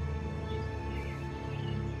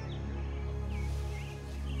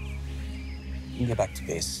 You can get back to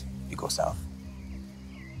base. You go south.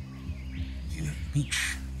 If you live at the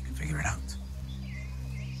beach, you can figure it out.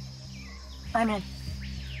 I'm in.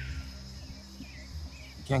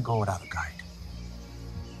 You can't go without a guide.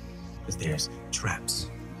 Because there's traps.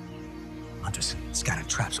 Hunters scattered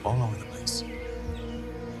traps all over the place.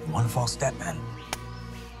 One false step, man.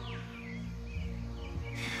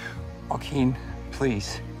 Joaquin,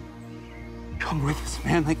 please. Come with us,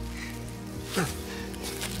 man. Like...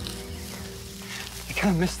 I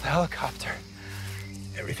kind of missed the helicopter.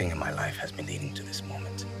 Everything in my life has been leading to this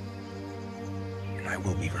moment. And I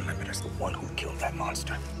will be remembered as the one who killed that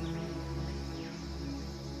monster.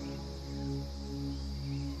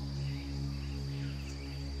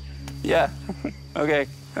 Yeah. Okay.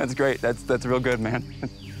 That's great. That's real good, man.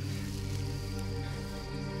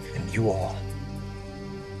 And you all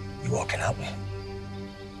can help me.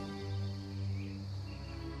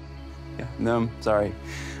 Yeah. No, I'm sorry.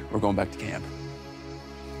 We're going back to camp.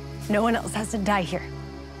 No one else has to die here.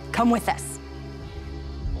 Come with us.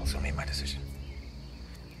 Also made my decision.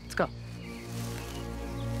 Let's go.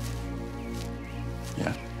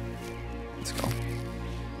 Yeah. Let's go.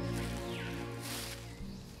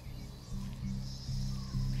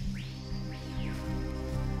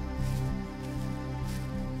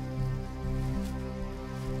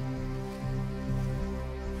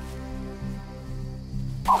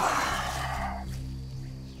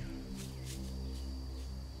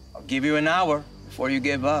 I'll give you an hour before you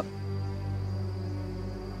give up.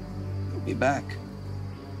 You'll be back.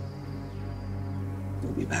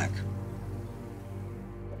 You'll be back.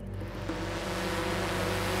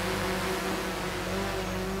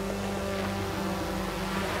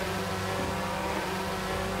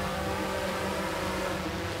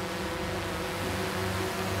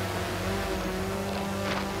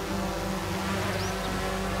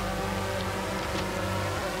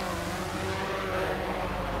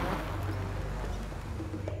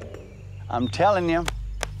 I'm telling you,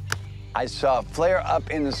 I saw a flare up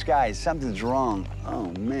in the sky. Something's wrong. Oh,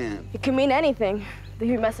 man. It could mean anything. They'd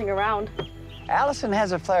be messing around. Allison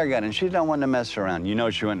has a flare gun, and she's not one to mess around. You know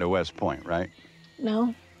she went to West Point, right?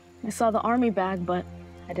 No. I saw the army bag, but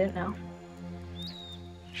I didn't know.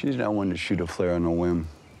 She's not one to shoot a flare on a whim.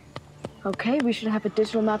 Okay, we should have a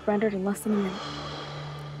digital map rendered in less than a minute.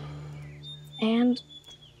 And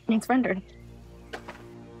it's rendered.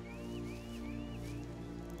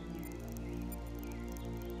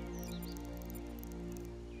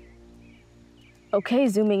 Okay,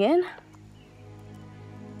 zooming in.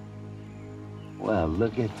 Well,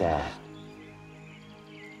 look at that.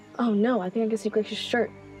 Oh no, I think I can see Grace's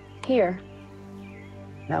shirt. Here.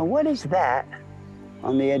 Now, what is that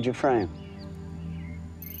on the edge of frame?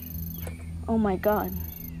 Oh my God.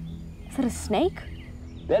 Is that a snake?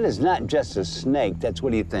 That is not just a snake. That's,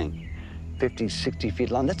 what do you think? 50, 60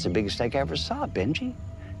 feet long. That's the biggest snake I ever saw, Benji.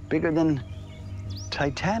 Bigger than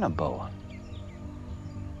Titanoboa.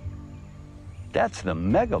 That's the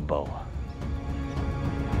megaboa.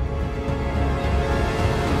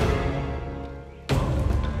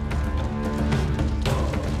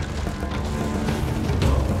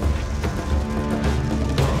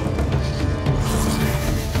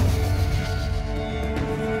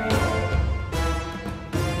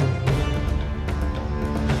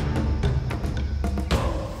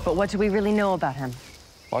 But what do we really know about him?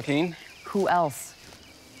 Joaquin? Who else?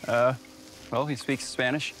 Well, he speaks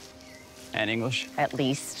Spanish and English. At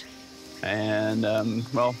least. And,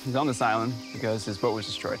 well, he's on this island because his boat was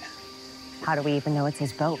destroyed. How do we even know it's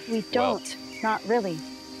his boat? We don't. Not really.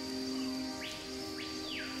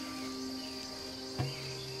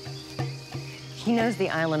 He knows the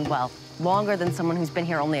island well. Longer than someone who's been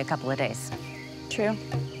here only a couple of days. True.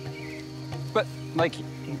 But, like,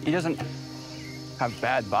 he doesn't have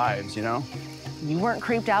bad vibes, you know? You weren't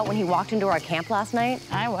creeped out when he walked into our camp last night?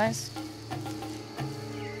 I was.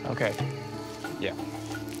 Okay. Yeah.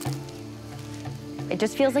 It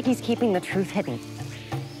just feels like he's keeping the truth hidden.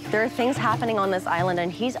 There are things happening on this island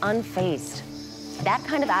and he's unfazed. That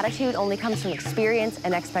kind of attitude only comes from experience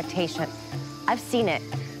and expectation. I've seen it.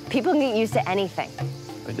 People can get used to anything.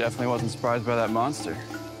 I definitely wasn't surprised by that monster.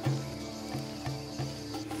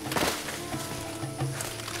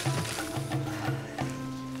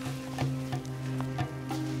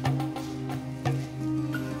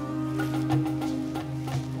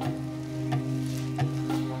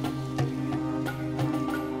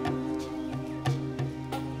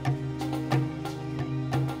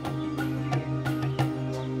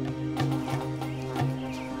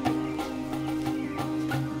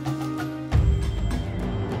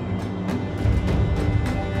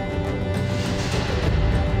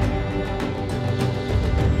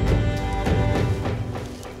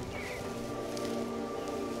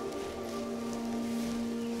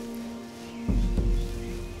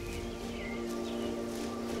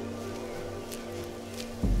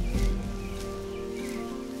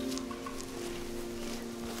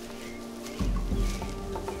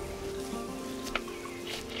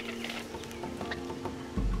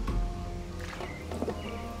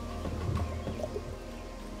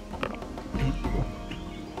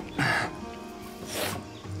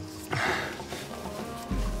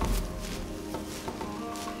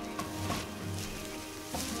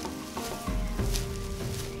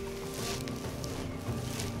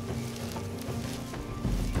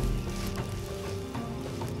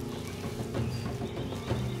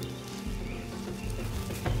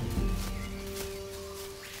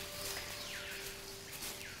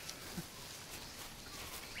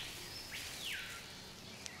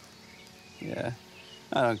 Yeah,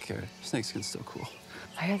 I don't care. Snakes can still cool.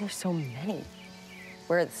 Why are there so many?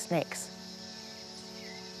 Where are the snakes?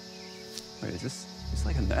 Wait, is this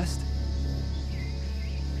like a nest?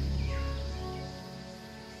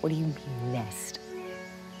 What do you mean, nest?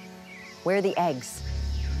 Where are the eggs?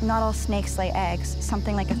 Not all snakes lay eggs.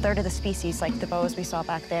 Something like a third of the species, like the boas we saw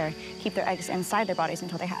back there, keep their eggs inside their bodies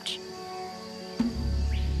until they hatch.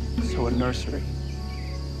 So a nursery.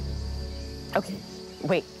 Okay,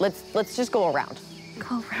 wait, let's just go around.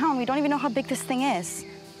 Go around? We don't even know how big this thing is.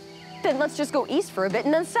 Then let's just go east for a bit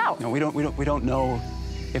and then south. No, we don't know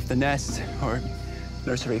if the nest or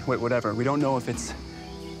nursery, whatever. We don't know if it's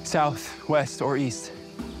south, west, or east.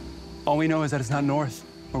 All we know is that it's not north,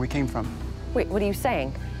 where we came from. Wait, what are you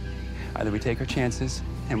saying? Either we take our chances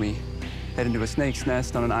and we head into a snake's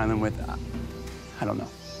nest on an island with, I don't know,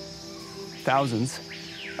 thousands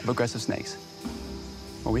of aggressive snakes,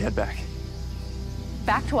 or we head back.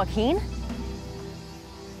 Back to Joaquin?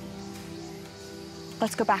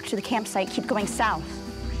 Let's go back to the campsite, keep going south.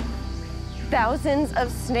 Thousands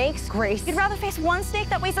of snakes, Grace. You'd rather face one snake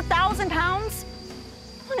that weighs 1,000 pounds?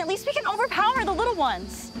 Come on, at least we can overpower the little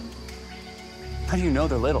ones. How do you know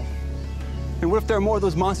they're little? And what if there are more of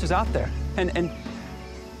those monsters out there? And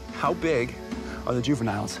how big are the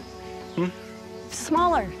juveniles?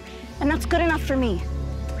 Smaller, and that's good enough for me.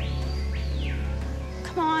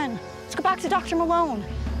 Come on, let's go back to Dr. Malone.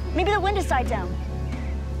 Maybe the wind has died down.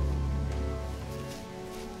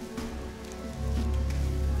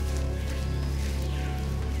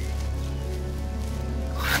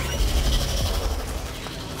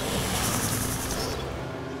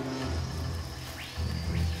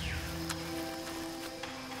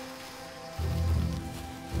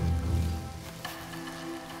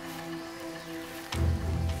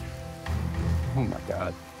 Oh my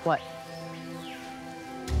God. What?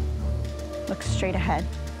 Look straight ahead.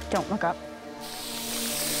 Don't look up.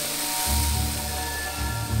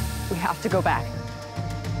 We have to go back.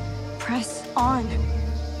 Press on.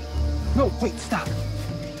 No, wait, stop.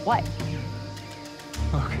 What?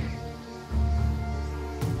 Look.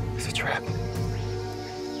 It's a trap.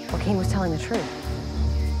 Joaquin was telling the truth.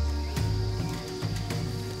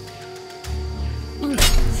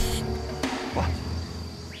 What?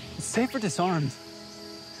 It's safe or disarmed.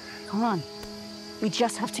 Come on. We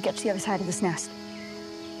just have to get to the other side of this nest.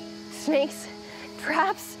 Snakes,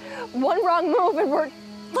 traps, one wrong move and we're...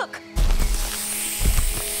 Look!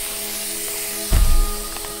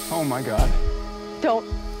 Oh my God. Don't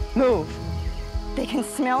move. They can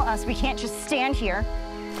smell us. We can't just stand here.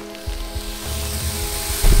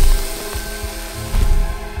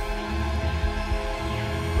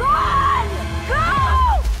 Run!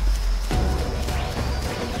 Go!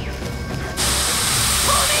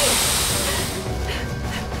 Pull me!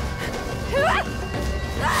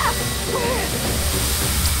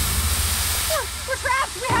 We're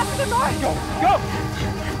trapped! We have to get north! Go!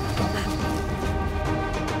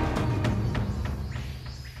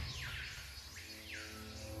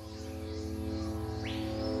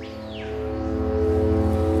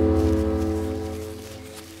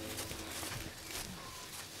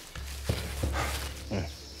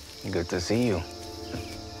 Good to see you.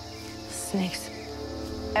 Snakes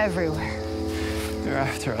everywhere. They're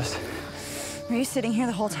after us. Were you sitting here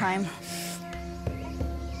the whole time?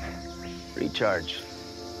 Recharge.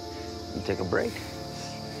 You take a break?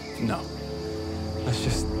 No. Let's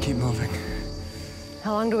just keep moving.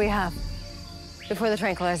 How long do we have before the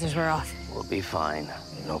tranquilizers wear off? We'll be fine.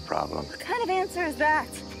 No problem. What kind of answer is that?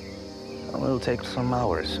 Well, it'll take some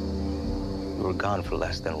hours. We were gone for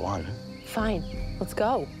less than one. Fine. Let's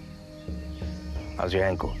go. How's your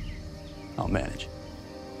ankle? I'll manage.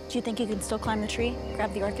 Do you think you can still climb the tree?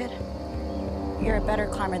 Grab the orchid? You're a better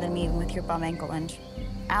climber than me, even with your bum ankle, and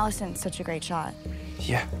Allison's such a great shot.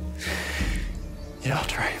 Yeah. Yeah, I'll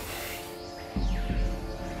try.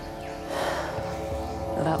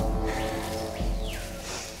 Load up.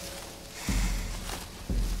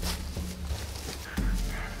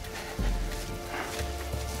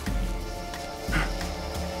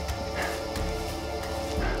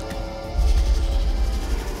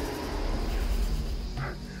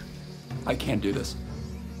 I can't do this.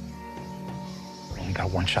 Only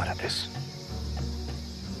got one shot at this.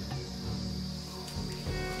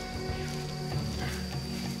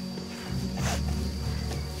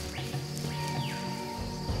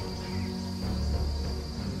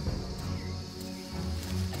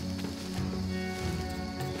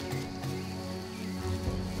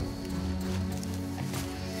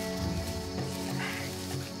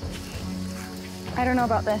 I don't know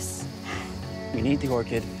about this. We need the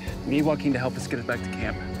orchid. We need Joaquin to help us get us back to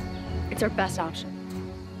camp. It's our best option.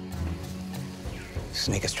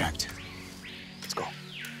 Snake is tracked. Let's go.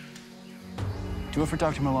 Do it for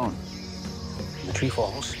Dr. Malone. When the tree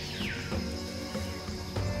falls,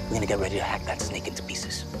 we're gonna get ready to hack that snake into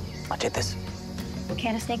pieces. Watch it this.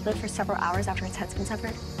 Can a snake live for several hours after its head's been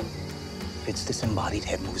severed? If its disembodied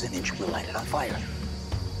head moves an inch, we'll light it on fire.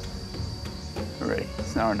 We're ready.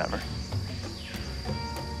 It's now or never.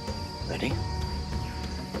 Ready?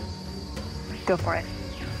 Go for it.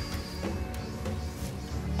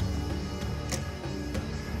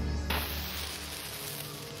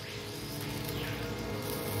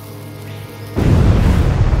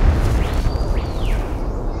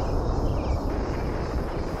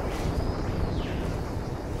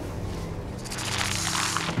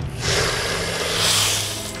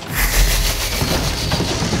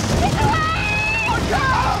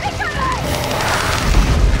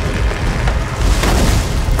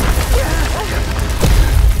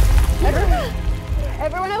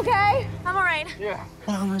 Everyone okay? I'm all right. Yeah.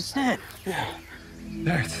 What was that? Yeah.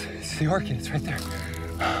 There, it's the orchid. It's right there.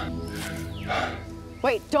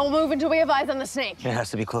 Wait, don't move until we have eyes on the snake. It has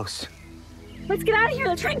to be close. Let's get out of here.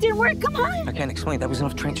 The train didn't work. Come on. I can't explain. That was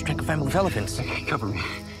enough train to track a family of elephants. Okay, cover me.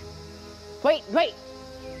 Wait.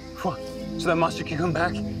 What? So that monster can come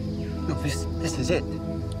back? No, this is it.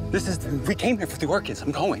 We came here for the orchids.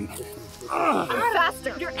 I'm going. I'm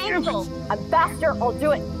faster. Your ankle. I'm faster. I'll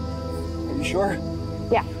do it. Are you sure?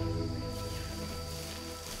 Yeah.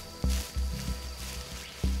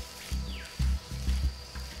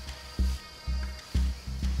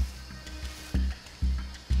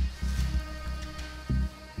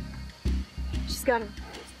 She's got him.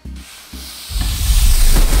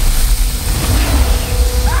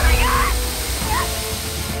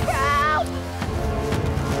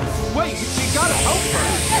 Wait, you gotta help her.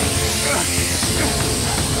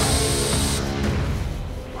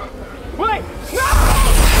 Wait! No!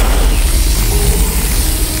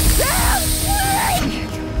 Damn snake!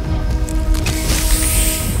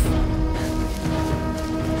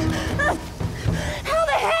 How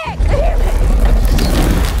the heck?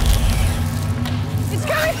 It's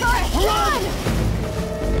coming for us! Run!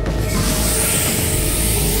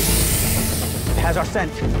 It has our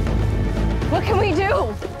scent. What can we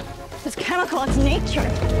do? It's chemical. It's nature.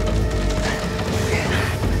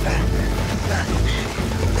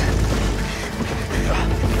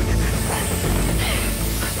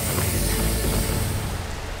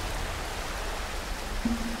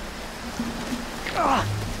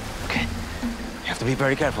 Okay. You have to be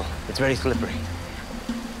very careful. It's very slippery.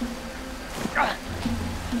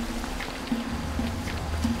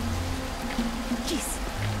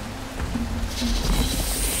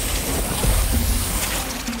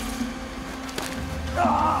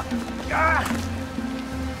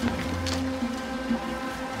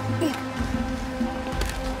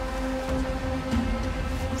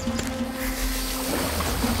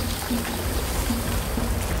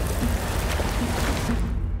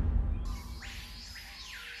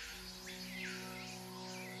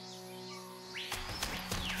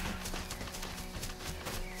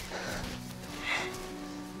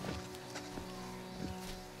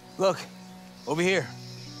 Look, over here.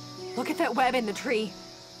 Look at that web in the tree.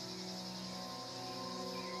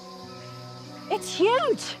 It's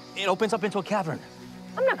huge! It opens up into a cavern.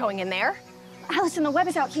 I'm not going in there. Allison, the web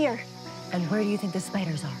is out here. And where do you think the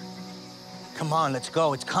spiders are? Come on, let's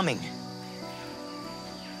go. It's coming.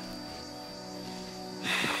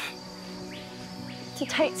 It's a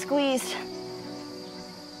tight squeeze.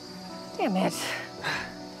 Damn it.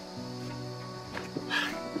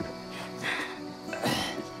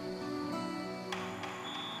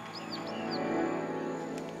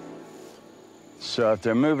 So if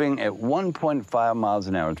they're moving at 1.5 miles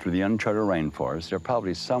an hour through the uncharted rainforest, they're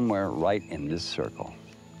probably somewhere right in this circle.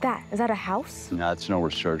 Is that a house? No, it's an old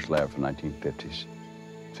research lab from the 1950s.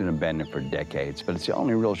 It's been abandoned for decades, but it's the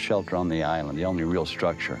only real shelter on the island, the only real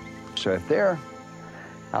structure. So if they're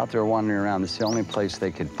out there wandering around, it's the only place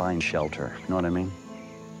they could find shelter. You know what I mean?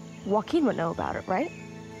 Joaquin would know about it, right?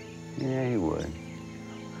 Yeah, he would.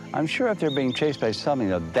 I'm sure if they're being chased by something,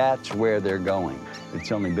 though, that's where they're going. It's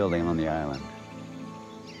the only building on the island.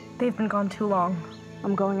 They've been gone too long.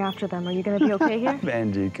 I'm going after them. Are you gonna be okay here?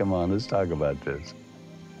 Angie, come on, let's talk about this.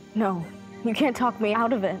 No, you can't talk me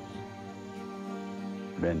out of it.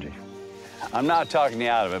 Benji, I'm not talking you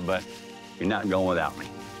out of it, but you're not going without me.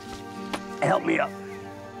 Help me up.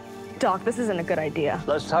 Doc, this isn't a good idea.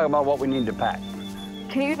 Let's talk about what we need to pack.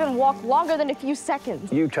 Can you even walk longer than a few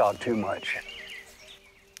seconds? You talk too much.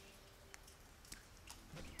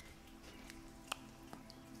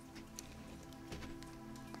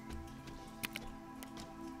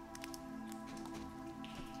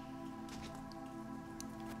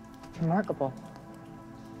 Remarkable.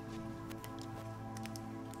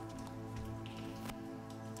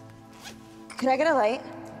 Could I get a light?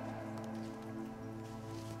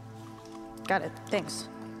 Got it, thanks.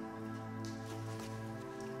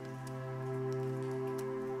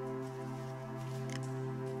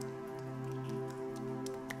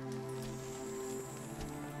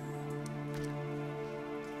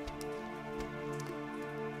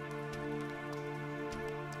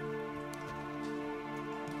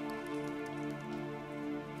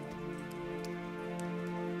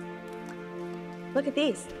 Look at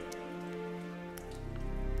these.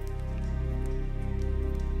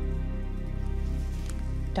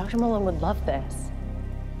 Dr. Malone would love this.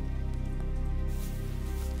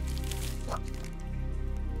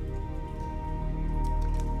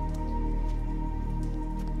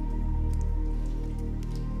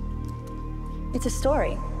 It's a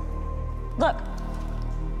story. Look.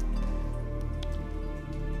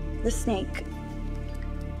 The snake.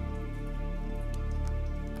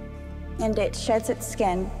 And it sheds its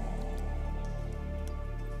skin.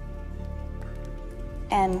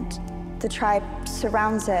 And the tribe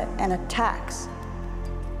surrounds it and attacks.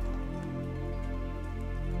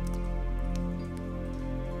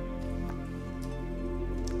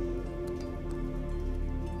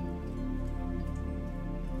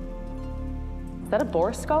 Is that a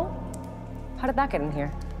boar skull? How did that get in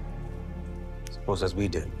here? Suppose as we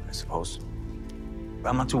did, I suppose. But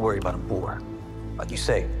I'm not too worried about a boar. Like you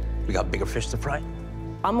say, we got bigger fish to fry.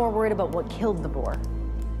 I'm more worried about what killed the boar.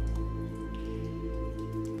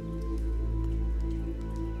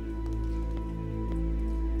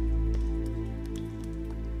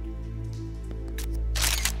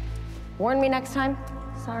 Warn me next time.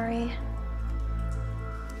 Sorry.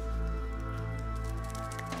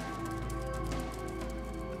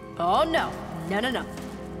 Oh, no. No, no, no.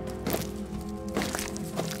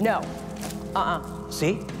 No.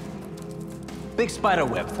 See? Big spider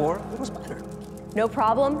web for a little spider. No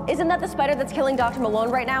problem. Isn't that the spider that's killing Dr. Malone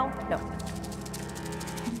right now? No.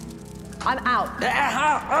 I'm out.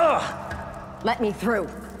 Let me through.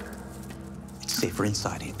 It's safer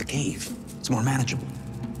inside the cave. It's more manageable.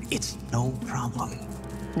 It's no problem.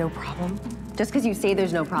 No problem? Just because you say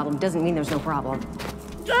there's no problem doesn't mean there's no problem.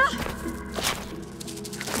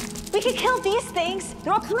 We could kill these things.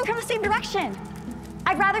 They're all coming from the same direction.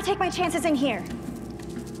 I'd rather take my chances in here.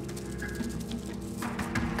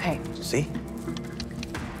 Okay. See?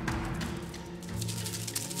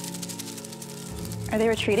 Are they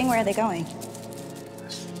retreating? Where are they going?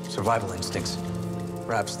 Survival instincts.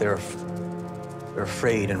 Perhaps they're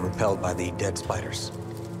afraid and repelled by the dead spiders.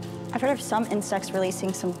 I've heard of some insects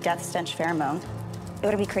releasing some death stench pheromone. It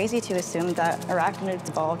would be crazy to assume that arachnids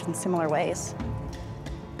evolved in similar ways.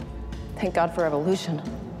 Thank God for evolution.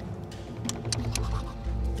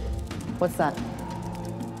 What's that?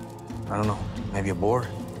 I don't know. Maybe a boar?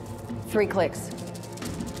 3 clicks.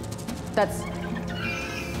 That's...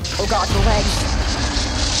 Oh God, the legs.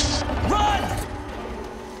 Run!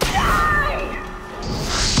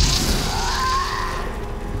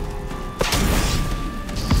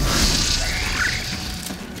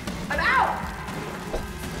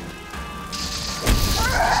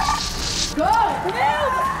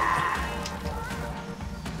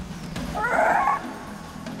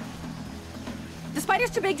 The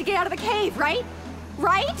spider's too big to get out of the cave, right?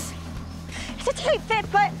 Right? It's a tight fit,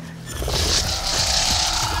 but...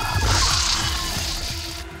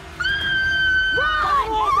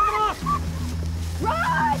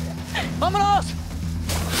 Run! Vámonos!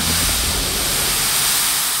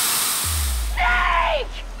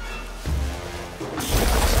 Snake!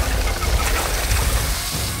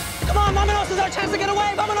 Come on, vámonos! This is our chance to get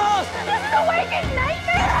away! Vámonos! This is a waking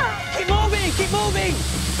nightmare! Keep moving! Keep moving!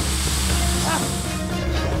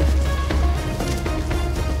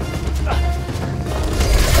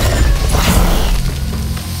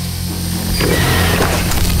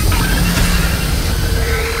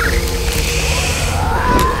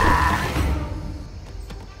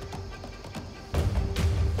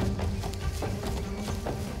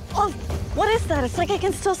 Oh, what is that? It's like I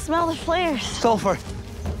can still smell the flares. Sulfur.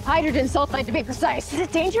 Hydrogen sulfide to be precise. Is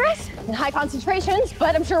it dangerous? In high concentrations,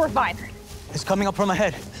 but I'm sure we're fine. It's coming up from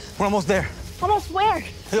ahead. We're almost there. Almost where?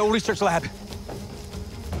 The old research lab.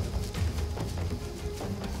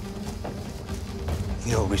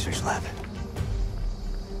 The old research lab.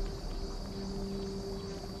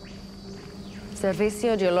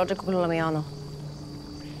 Servicio Geológico Colombiano.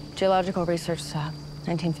 Geological Research Lab,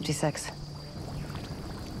 1956.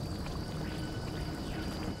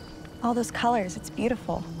 All those colors, it's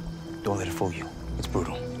beautiful. Don't let it fool you. It's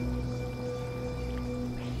brutal.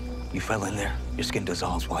 You fell in there, your skin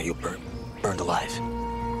dissolves while you're burned alive.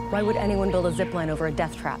 Why would anyone build a zip line over a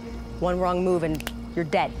death trap? One wrong move and you're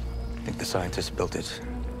dead. I think the scientists built it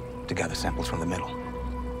to gather samples from the middle.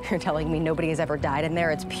 You're telling me nobody has ever died in there?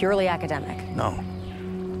 It's purely academic. No.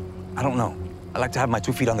 I don't know. I like to have my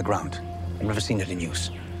 2 feet on the ground. I've never seen it in use.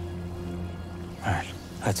 All right,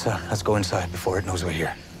 let's go inside before it knows we're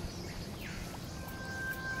here.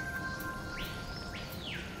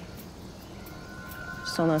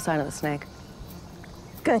 Still no sign of the snake.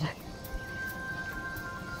 Good.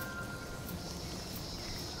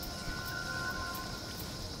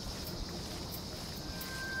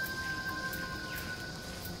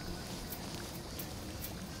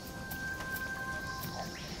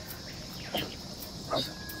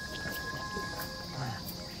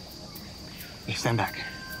 You stand back.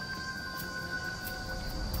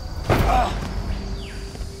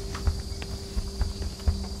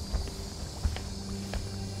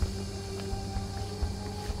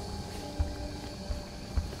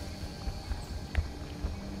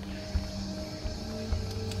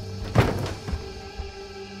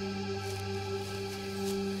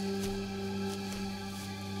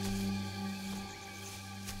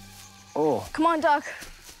 Oh, Come on, Doc.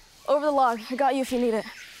 Over the log. I got you if you need it.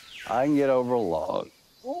 I can get over a log.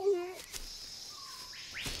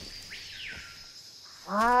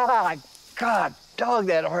 Ah, God, dog,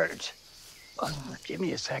 that hurts. Give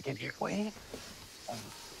me a second here, wait.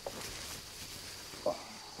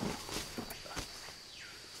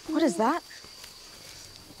 What is that?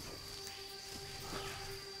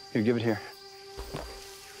 Here, give it here.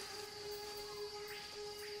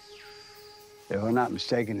 If I'm not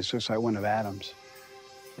mistaken, this looks like one of Adam's.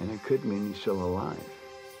 And it could mean he's still alive.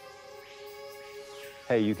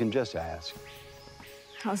 Hey, you can just ask.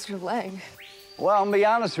 How's your leg? Well, I'll be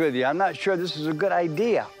honest with you, I'm not sure this is a good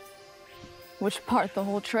idea. Which part? The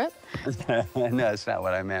whole trip? No, that's not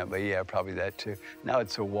what I meant, but yeah, probably that too. Now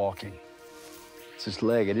it's the walking. It's this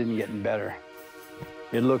leg, it isn't getting better.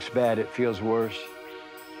 It looks bad, it feels worse.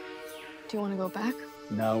 Do you want to go back?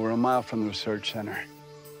 No, we're a mile from the research center.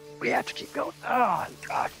 We have to keep going. Oh,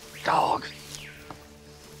 God, dog.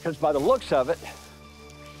 Because by the looks of it,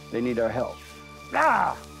 they need our help.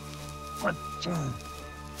 Ah! What?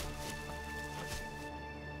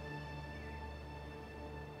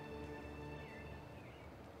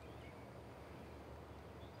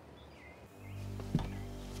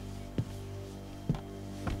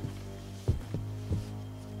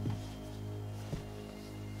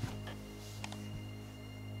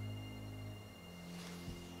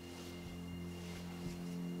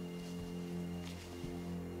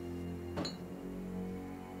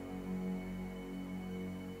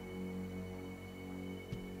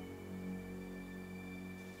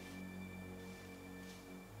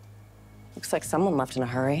 Looks like someone left in a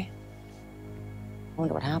hurry. I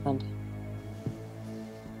wonder what happened.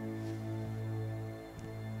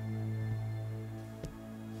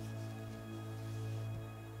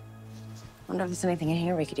 Wonder if there's anything in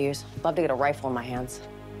here we could use. Love to get a rifle in my hands.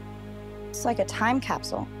 It's like a time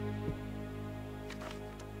capsule.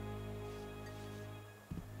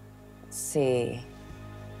 Let's see.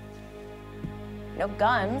 No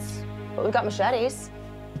guns, but we've got machetes.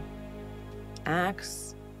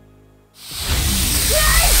 axe.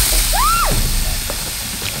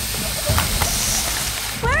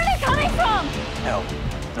 Where are they coming from? Hell,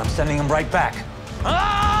 and I'm sending them right back.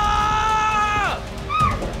 Ah!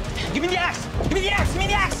 Give me the axe! Give me the axe! Give me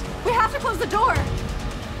the axe! We have to close the door.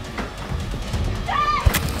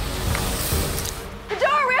 The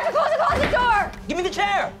door! We have to close the door! Give me the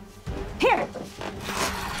chair! Here.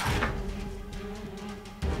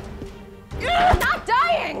 I'm not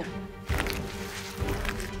dying!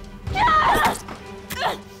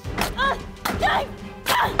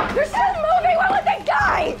 You're still moving! Why would they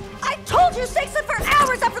die? I told you snakes live for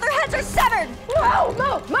hours after their heads are severed! No!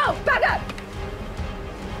 Move! Back up!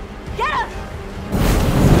 Get him!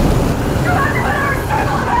 You're not going to return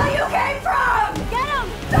the hell you came from! Get him!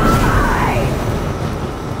 Die!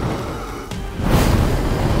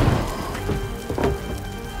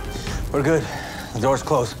 We're good. The door's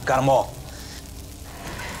closed. Got them all.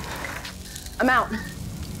 I'm out.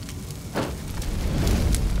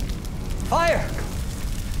 Fire!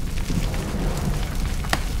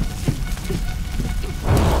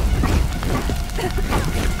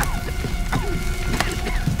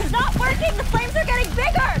 It's not working! The flames are getting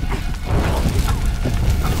bigger!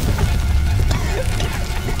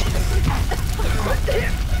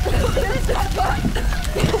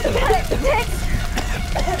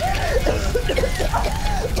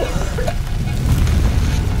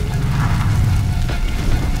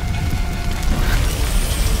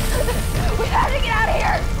 We have to get out of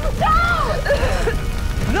here! No!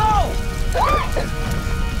 No!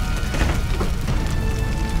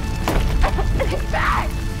 Back!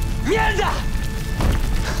 Mierda!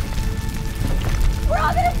 We're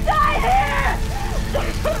all gonna die here!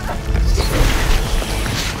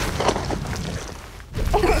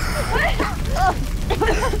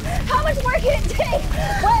 How much more can it take?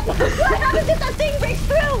 What happens if that thing breaks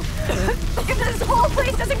through? If this whole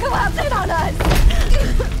place doesn't collapse in on us!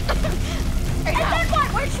 And then what?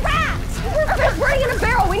 We're trapped! We're burning in a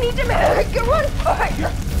barrel! We need to make a run for it!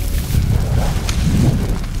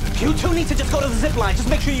 You two need to just go to the zip line. Just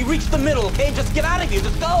make sure you reach the middle, okay? Just get out of here.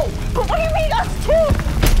 Just go. But what do you mean, us too?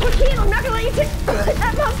 Joaquin, I'm not gonna let you take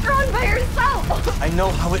that monster on by yourself! I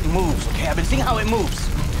know how it moves, okay? I've been seeing how it moves.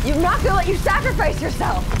 I'm not gonna let you sacrifice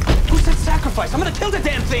yourself! Who said sacrifice? I'm gonna kill the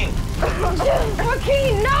damn thing!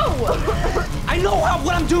 Joaquin, no! I know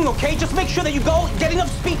what I'm doing, okay? Just make sure that you go, get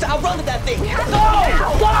enough speed to outrun that thing. Go!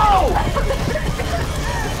 Go!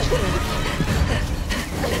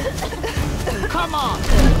 Come on!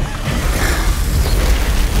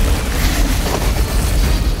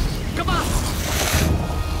 Come on!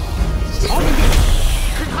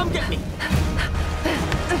 Come get me!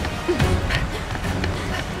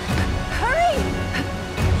 Hurry!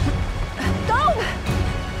 Go!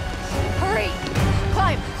 Hurry!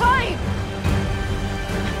 Climb!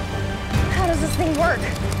 How does this thing work?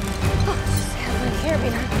 Oh, just have my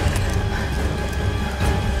carabiner.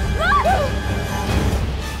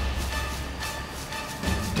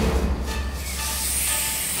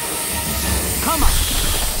 Come on!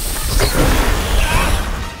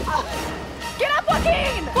 Get up,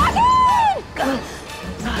 Joaquin! Joaquin!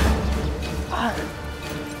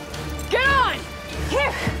 Get on!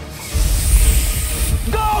 Here!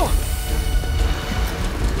 Go!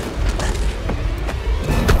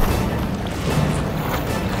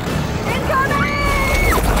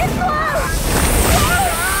 Incoming! It's close!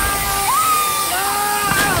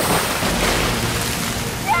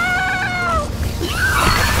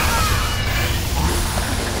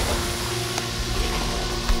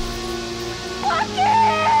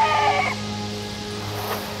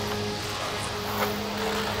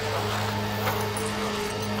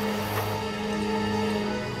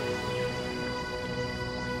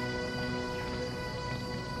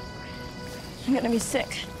 I'm gonna be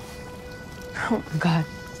sick. Oh, my God.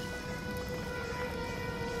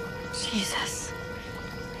 Jesus.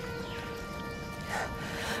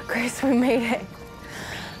 Grace, we made it.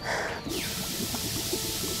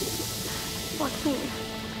 Joaquin.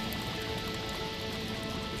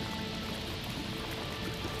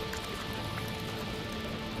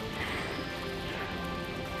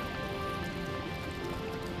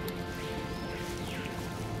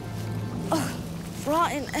 Oh,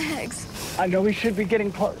 rotten eggs. I know we should be getting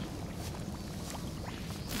close.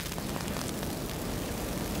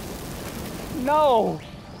 No!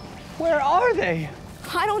 Where are they?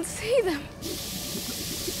 I don't see them.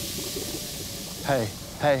 Hey.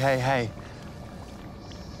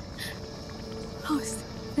 Oh,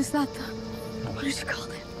 is that the... What did you call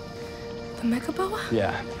it? The mecha boa?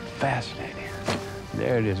 Yeah, fascinating.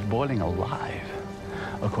 There it is, boiling alive.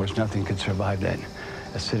 Of course, nothing could survive that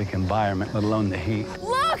acidic environment, let alone the heat.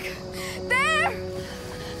 Look! There!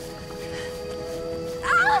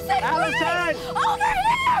 Allison! Allison! Please! Over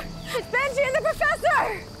here! It's Benji and the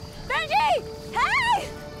professor! Benji! Hey!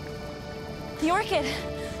 The orchid.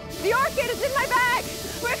 The orchid is in my bag!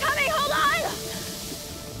 We're coming! Hold on!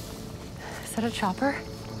 Is that a chopper?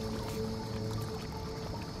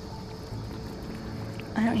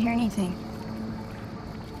 I don't hear anything.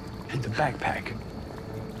 And the backpack.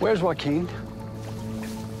 Where's Joaquin?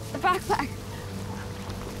 The backpack.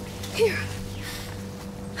 Here.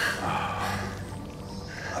 Oh,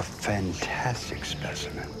 a fantastic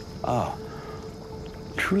specimen. Oh,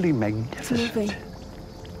 truly magnificent. It's moving.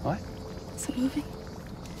 What? Is it moving?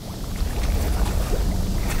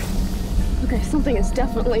 Okay, something is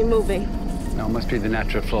definitely moving. No, it must be the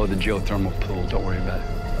natural flow of the geothermal pool. Don't worry about it.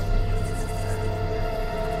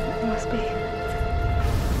 It must be.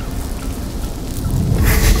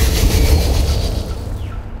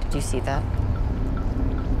 Did you see that?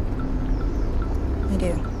 I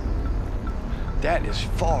do. That is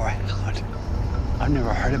far out. I've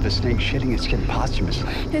never heard of a snake shitting its skin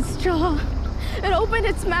posthumously. Its jaw. It opened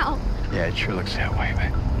its mouth. Yeah, it sure looks that way,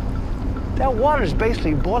 but that water's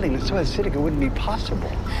basically boiling. It's so acidic it wouldn't be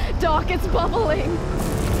possible. Doc, it's bubbling.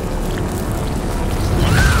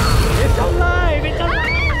 It's alive! It's alive!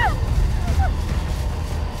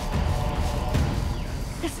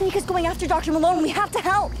 The snake is going after Dr. Malone. We have to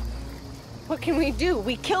help. What can we do?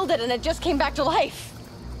 We killed it and it just came back to life.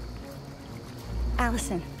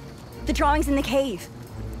 Allison, the drawing's in the cave.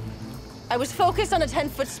 I was focused on a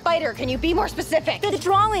 10-foot spider. Can you be more specific? They're the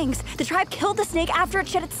drawings. The tribe killed the snake after it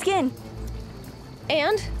shed its skin.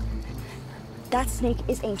 And? That snake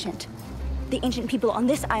is ancient. The ancient people on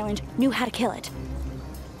this island knew how to kill it.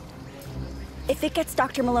 If it gets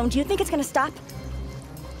Dr. Malone, do you think it's gonna stop?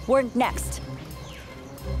 We're next.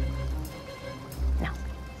 No.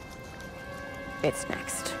 It's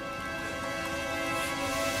next.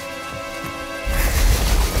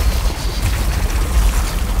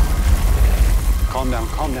 Calm down,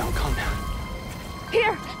 calm down, calm down.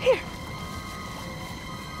 Here, here.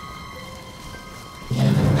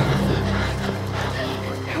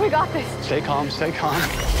 We got this. Stay calm, stay calm.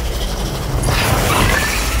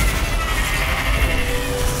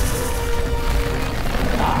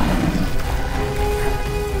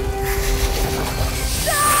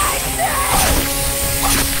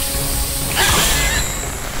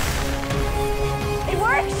 It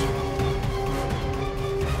worked!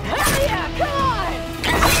 Hell yeah, come on!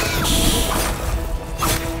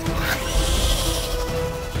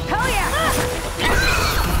 Hell yeah!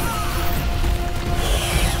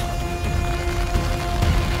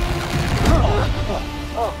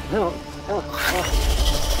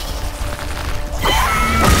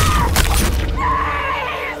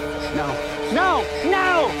 No, no,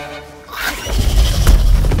 no!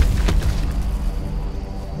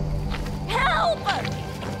 Help!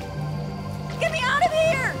 Get me out of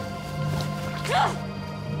here!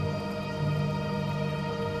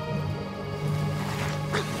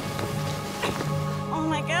 Oh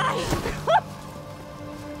my gosh!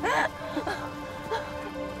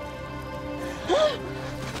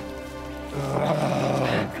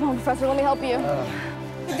 Come on, Professor, let me help you.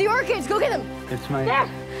 The orchids, go get them. It's my... There.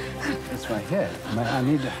 It's my head. I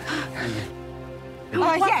need to...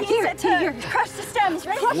 Oh, yeah, here, here. Crush the stems,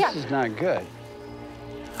 right? This is not good.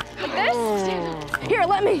 Like this? Here,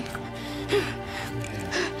 let me.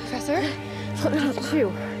 Professor, let me help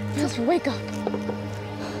you. Professor, wake up.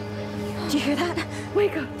 Do you hear that?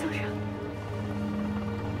 Wake up.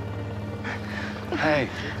 Hey,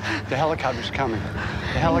 the helicopter's coming.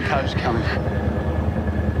 The helicopter's coming.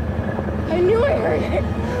 I knew I heard it.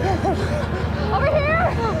 Over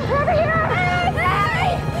here!